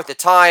to mark the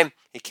time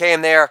he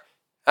came there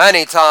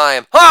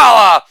anytime.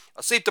 Holla!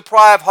 A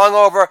sleep-deprived,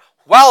 hungover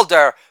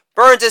welder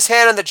burns his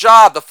hand on the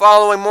job the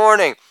following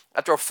morning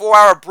after a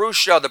 4-hour Bruce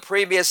show the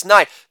previous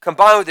night,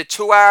 combined with the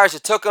 2 hours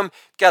it took him to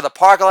get out of the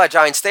parking lot at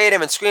Giant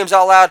Stadium, and screams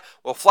out loud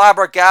while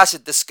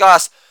flabbergasted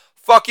disgust.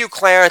 Fuck you,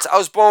 Clarence. I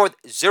was born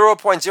with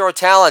 0.0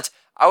 talent.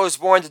 I was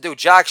born to do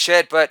jack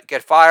shit, but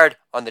get fired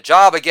on the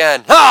job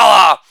again.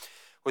 Holla!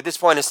 With this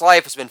point in his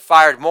life, has been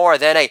fired more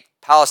than a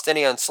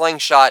Palestinian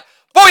slingshot.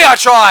 Booyah,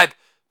 tribe!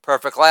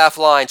 Perfect laugh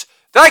lines.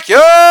 Thank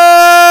you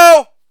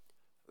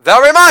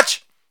very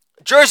much.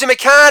 Jersey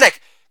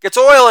mechanic gets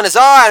oil in his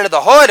eye under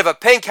the hood of a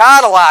pink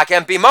Cadillac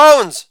and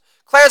bemoans.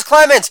 Clarence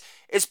Clemons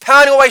is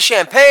pounding away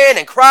champagne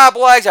and crab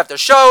legs after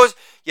shows,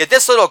 yet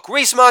this little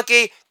grease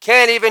monkey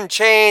can't even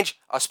change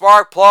a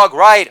spark plug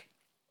right.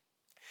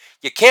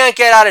 You can't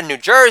get out of New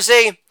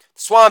Jersey,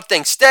 Swamp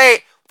Thing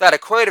State, without a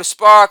creative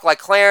spark like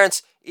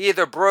Clarence,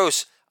 either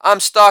Bruce. I'm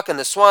stuck in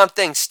the Swamp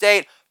Thing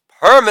State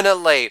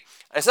permanently.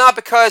 And it's not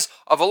because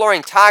of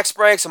alluring tax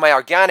breaks on my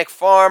organic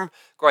farm,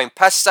 growing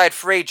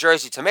pesticide-free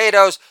Jersey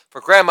tomatoes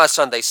for Grandma's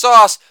Sunday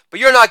sauce, but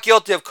you're not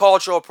guilty of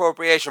cultural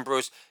appropriation,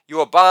 Bruce. You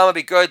Obama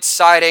be good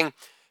siding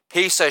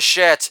piece of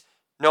shit,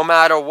 no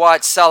matter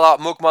what, sellout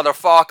mook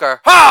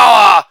motherfucker.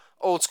 Ha!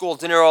 Old school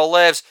De Niro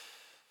lives.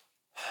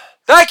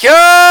 Thank you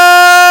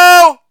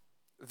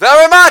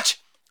very much.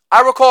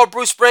 I recall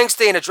Bruce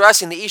Springsteen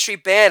addressing the E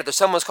Street Band after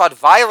someone was caught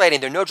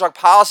violating their no-drug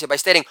policy by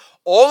stating,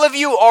 all of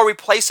you are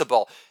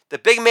replaceable. The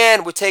big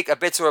man would take a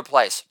bit to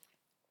replace.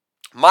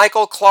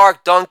 Michael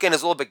Clark Duncan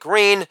is a little bit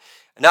green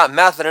and not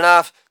method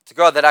enough to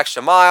go that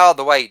extra mile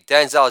the way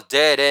Denzel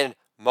did in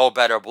Mo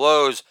Better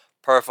Blues.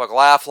 Perfect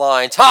laugh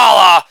lines.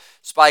 Holla!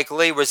 Spike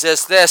Lee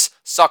resists this.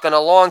 Sucking a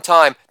long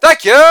time.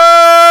 Thank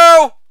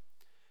you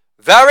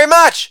very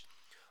much.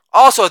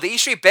 Also, the E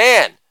Street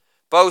Band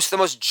boasts the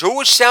most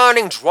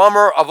Jewish-sounding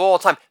drummer of all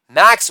time,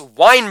 Max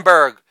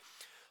Weinberg,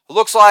 who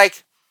looks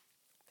like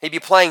he'd be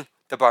playing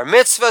the bar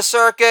mitzvah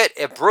circuit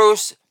if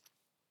Bruce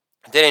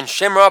didn't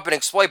shimmer up and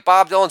exploit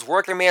Bob Dylan's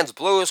working man's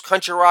blues,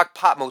 country rock,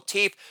 pop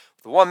motif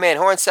with a one-man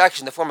horn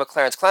section in the form of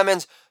Clarence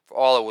Clemons for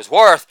all it was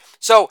worth.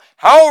 So,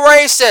 how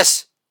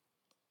racist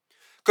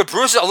could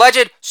Bruce's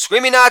alleged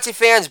screaming Nazi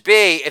fans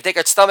be if they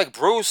could stomach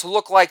Bruce, who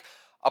looked like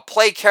a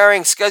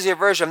plate-carrying, scuzzy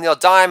version of Neil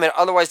Diamond,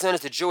 otherwise known as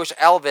the Jewish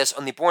Elvis,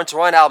 on the Born to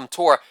Run album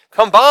tour,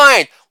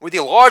 combined with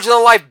the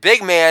larger-than-life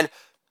big man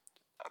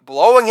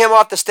blowing him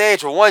off the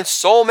stage with one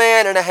soul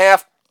man and a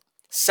half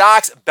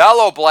sax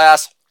bellow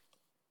blast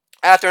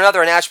after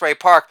another in Asbury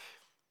Park.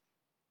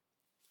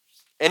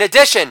 In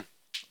addition,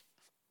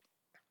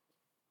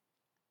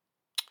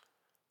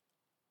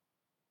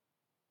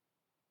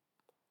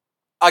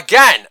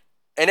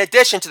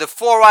 to the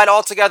full-ride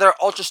altogether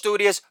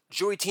ultra-studious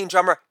Jewy teen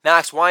drummer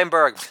Max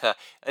Weinberg and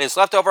his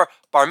leftover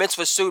bar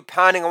mitzvah suit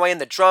pounding away in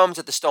the drums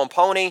at the Stone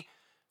Pony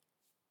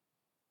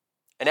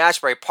in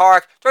Asbury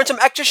Park, turned some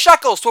extra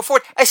shekels to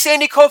afford a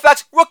Sandy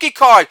Koufax rookie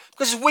card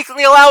because his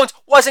weekly allowance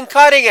wasn't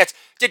cutting it.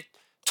 Did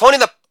Tony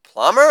the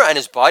Plumber and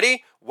his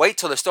buddy wait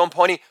till the Stone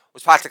Pony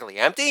was practically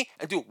empty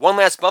and do one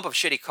last bump of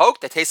shitty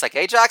Coke that tastes like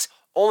Ajax,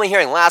 only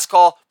hearing last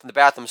call from the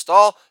bathroom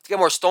stall to get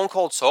more stone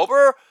cold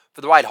sober for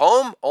the ride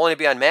home, only to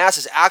be unmasked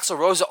as Axl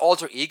Rose's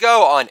alter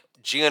ego on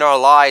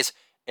GNR Lies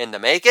in the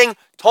Making?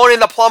 Tony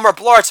the Plumber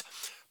blurts,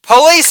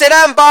 police and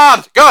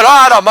M-bombed! Get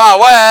out of my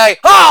way!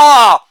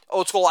 Ha!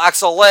 Old school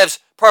Axl lives.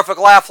 Perfect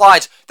laugh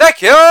lines.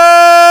 Thank you!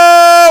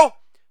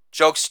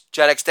 Jokes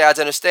Gen X dads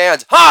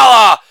understands.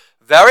 Holla!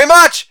 Very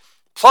much!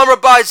 Plumber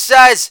Bud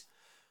says,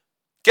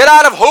 get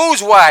out of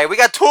whose way? We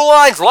got 2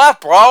 lines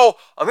left, bro.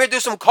 I'm here to do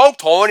some coke,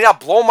 Tony. I'll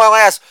blow my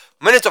last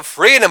minutes of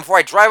freedom before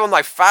I drive with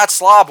my fat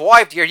slob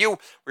wife to hear you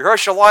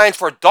rehearse your lines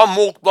for Dumb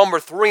Mook number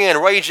 3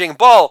 and Raging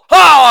Bull.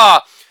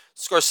 Holla!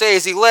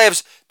 Scorsese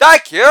lives.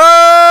 Thank you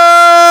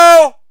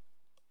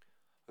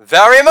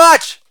very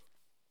much.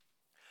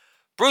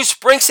 Bruce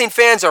Springsteen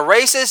fans are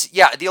racist?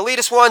 Yeah, the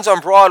elitist ones on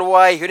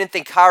Broadway who didn't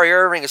think Kyrie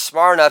Irving is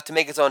smart enough to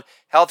make his own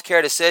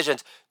healthcare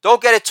decisions.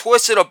 Don't get it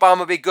twisted,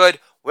 Obama be good.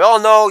 We all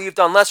know you've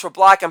done less for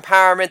black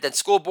empowerment than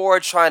school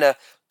boards trying to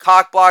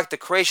cockblock the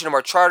creation of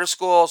our charter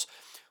schools,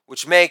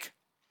 which make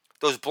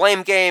those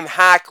blame game,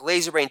 hack,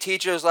 lazy brain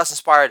teachers less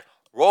inspired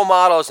role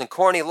models than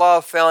Courtney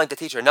Love failing to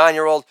teach her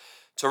 9-year-old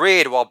to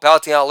read while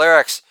belting out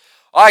lyrics.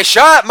 I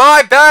shot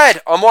my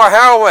bed on more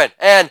heroin,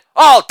 and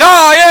I'll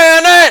die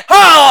in it!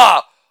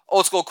 Holla!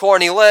 Old school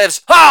Courtney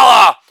lives.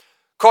 Holla!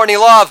 Courtney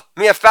Love,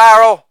 Mia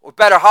Farrow, with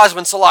better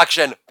husband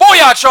selection.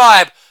 Booyah,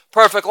 tribe!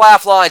 Perfect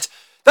laugh lines.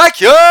 Thank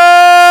you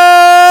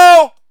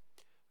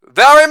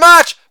very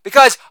much,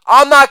 because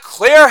I'm not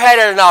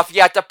clear-headed enough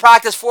yet to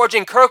practice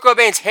forging Kurt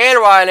Cobain's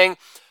handwriting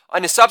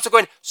on his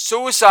subsequent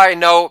suicide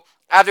note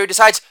after he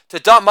decides to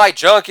dump my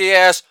junkie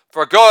ass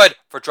for good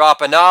for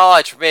dropping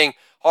knowledge, for being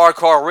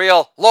hardcore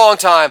real, long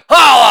time.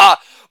 Holla!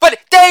 But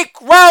Dave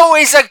Grohl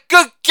is a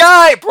good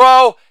guy,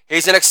 bro.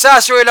 He's an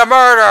accessory to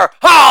murder.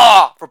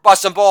 Holla! For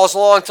busting balls a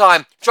long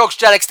time. Jokes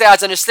Gen X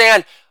dads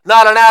understand.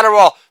 Not an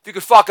Adderall, if you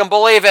could fucking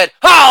believe it.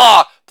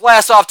 Holla!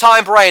 Blast off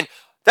time brain.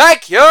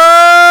 Thank you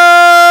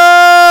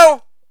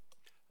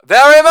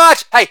very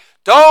much. Hey,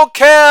 don't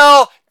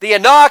kill the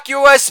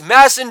innocuous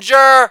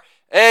messenger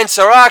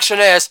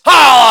insurrectionist.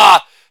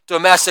 Holla!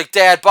 Domestic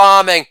dad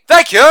bombing.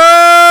 Thank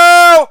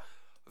you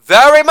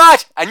very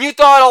much. And you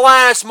thought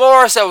Alanis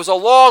Morissette was a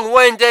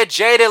long-winded,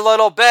 jaded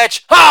little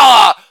bitch.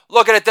 Holla!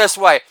 Look at it this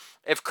way.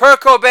 If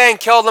Kurt Cobain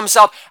killed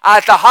himself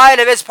at the height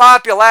of his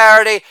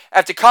popularity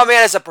after coming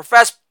out as a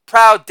professed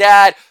proud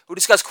dad who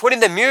discussed quitting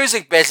the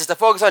music business to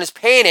focus on his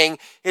painting,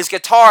 his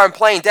guitar, and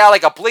playing down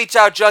like a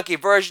bleach-out junkie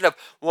version of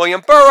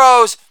William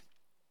Burroughs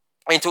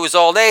into his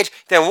old age,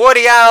 then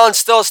Woody Allen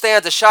still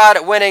stands a shot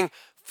at winning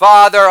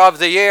Father of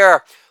the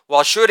Year,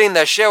 while shooting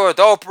the shit with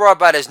Oprah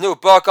about his new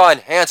book on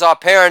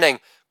hands-off parenting,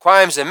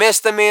 crimes and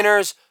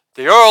misdemeanors,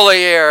 the early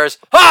years.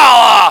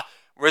 Holla!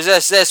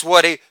 Resist this,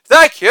 Woody.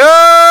 Thank you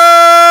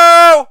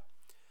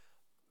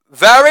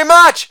very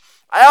much.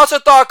 I also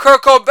thought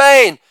Kurt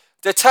Cobain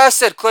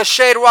detested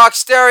cliched rock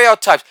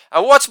stereotypes.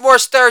 And what's more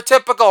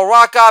stereotypical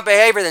rock god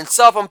behavior than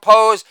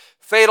self-imposed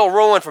fatal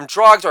ruin from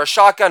drugs or a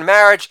shotgun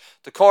marriage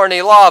to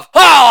corny love?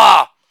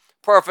 Holla!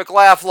 Perfect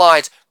laugh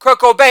lines. Kurt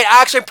Cobain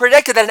actually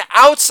predicted that an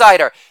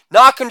outsider,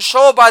 not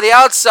controlled by the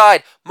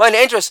outside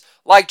money interests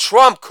like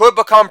Trump, could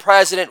become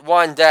president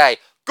one day.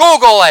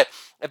 Google it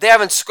if they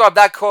haven't scrubbed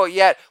that quote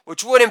yet,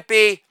 which wouldn't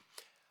be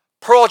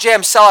Pearl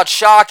Jam sellout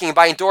shocking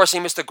by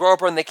endorsing Mr.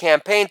 Groper in the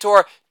campaign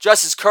tour,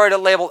 just as Kurt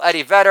had labeled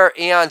Eddie Vedder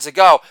eons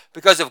ago.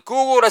 Because if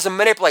Google doesn't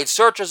manipulate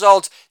search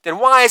results, then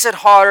why is it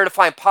harder to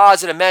find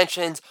positive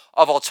mentions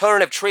of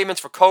alternative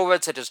treatments for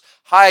COVID, such as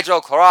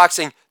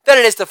hydrochloroxine, than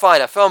it is to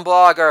find a film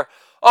blogger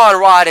on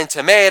Rotten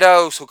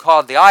Tomatoes who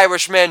called The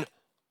Irishman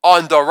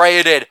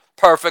underrated?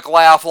 Perfect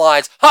laugh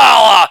lines.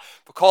 Holla!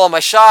 For calling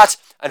my shots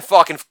and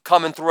fucking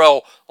coming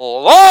through.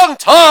 Long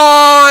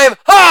time!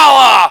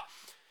 Holla!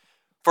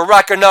 For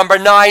record number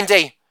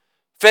 90,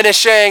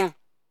 finishing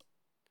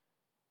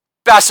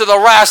best of the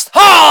rest.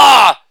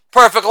 Holla!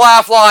 Perfect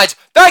laugh lines.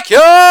 Thank you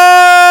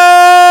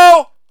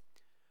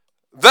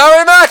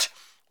very much.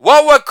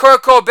 What would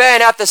Kurt Cobain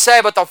have to say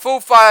about the Foo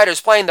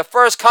Fighters playing the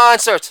first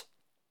concert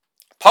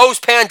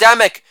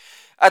post-pandemic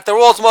at the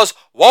world's most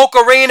woke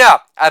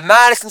arena at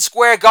Madison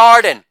Square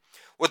Garden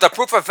with the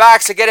proof of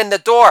vax to get in the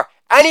door?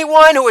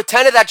 Anyone who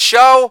attended that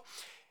show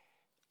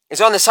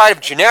is on the side of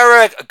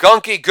generic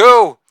gunky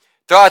goo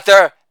throughout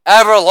their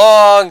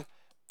ever-long,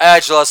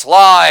 edgeless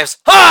lives.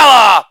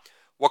 Holla!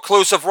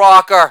 Reclusive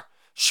rocker,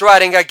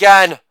 shredding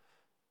again.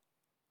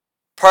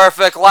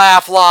 Perfect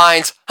laugh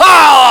lines.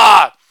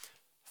 Holla!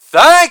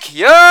 Thank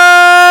you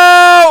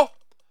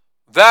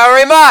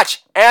very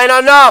much. And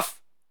enough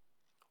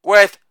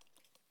with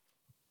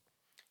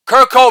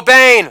Kurt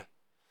Cobain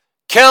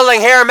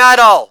killing hair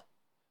metal.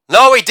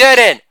 No, he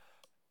didn't.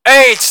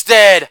 AIDS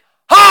did.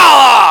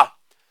 Holla!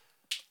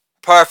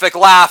 Perfect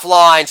laugh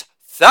lines.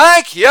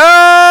 Thank you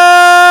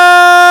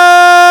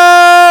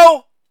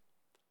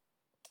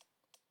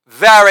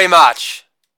very much.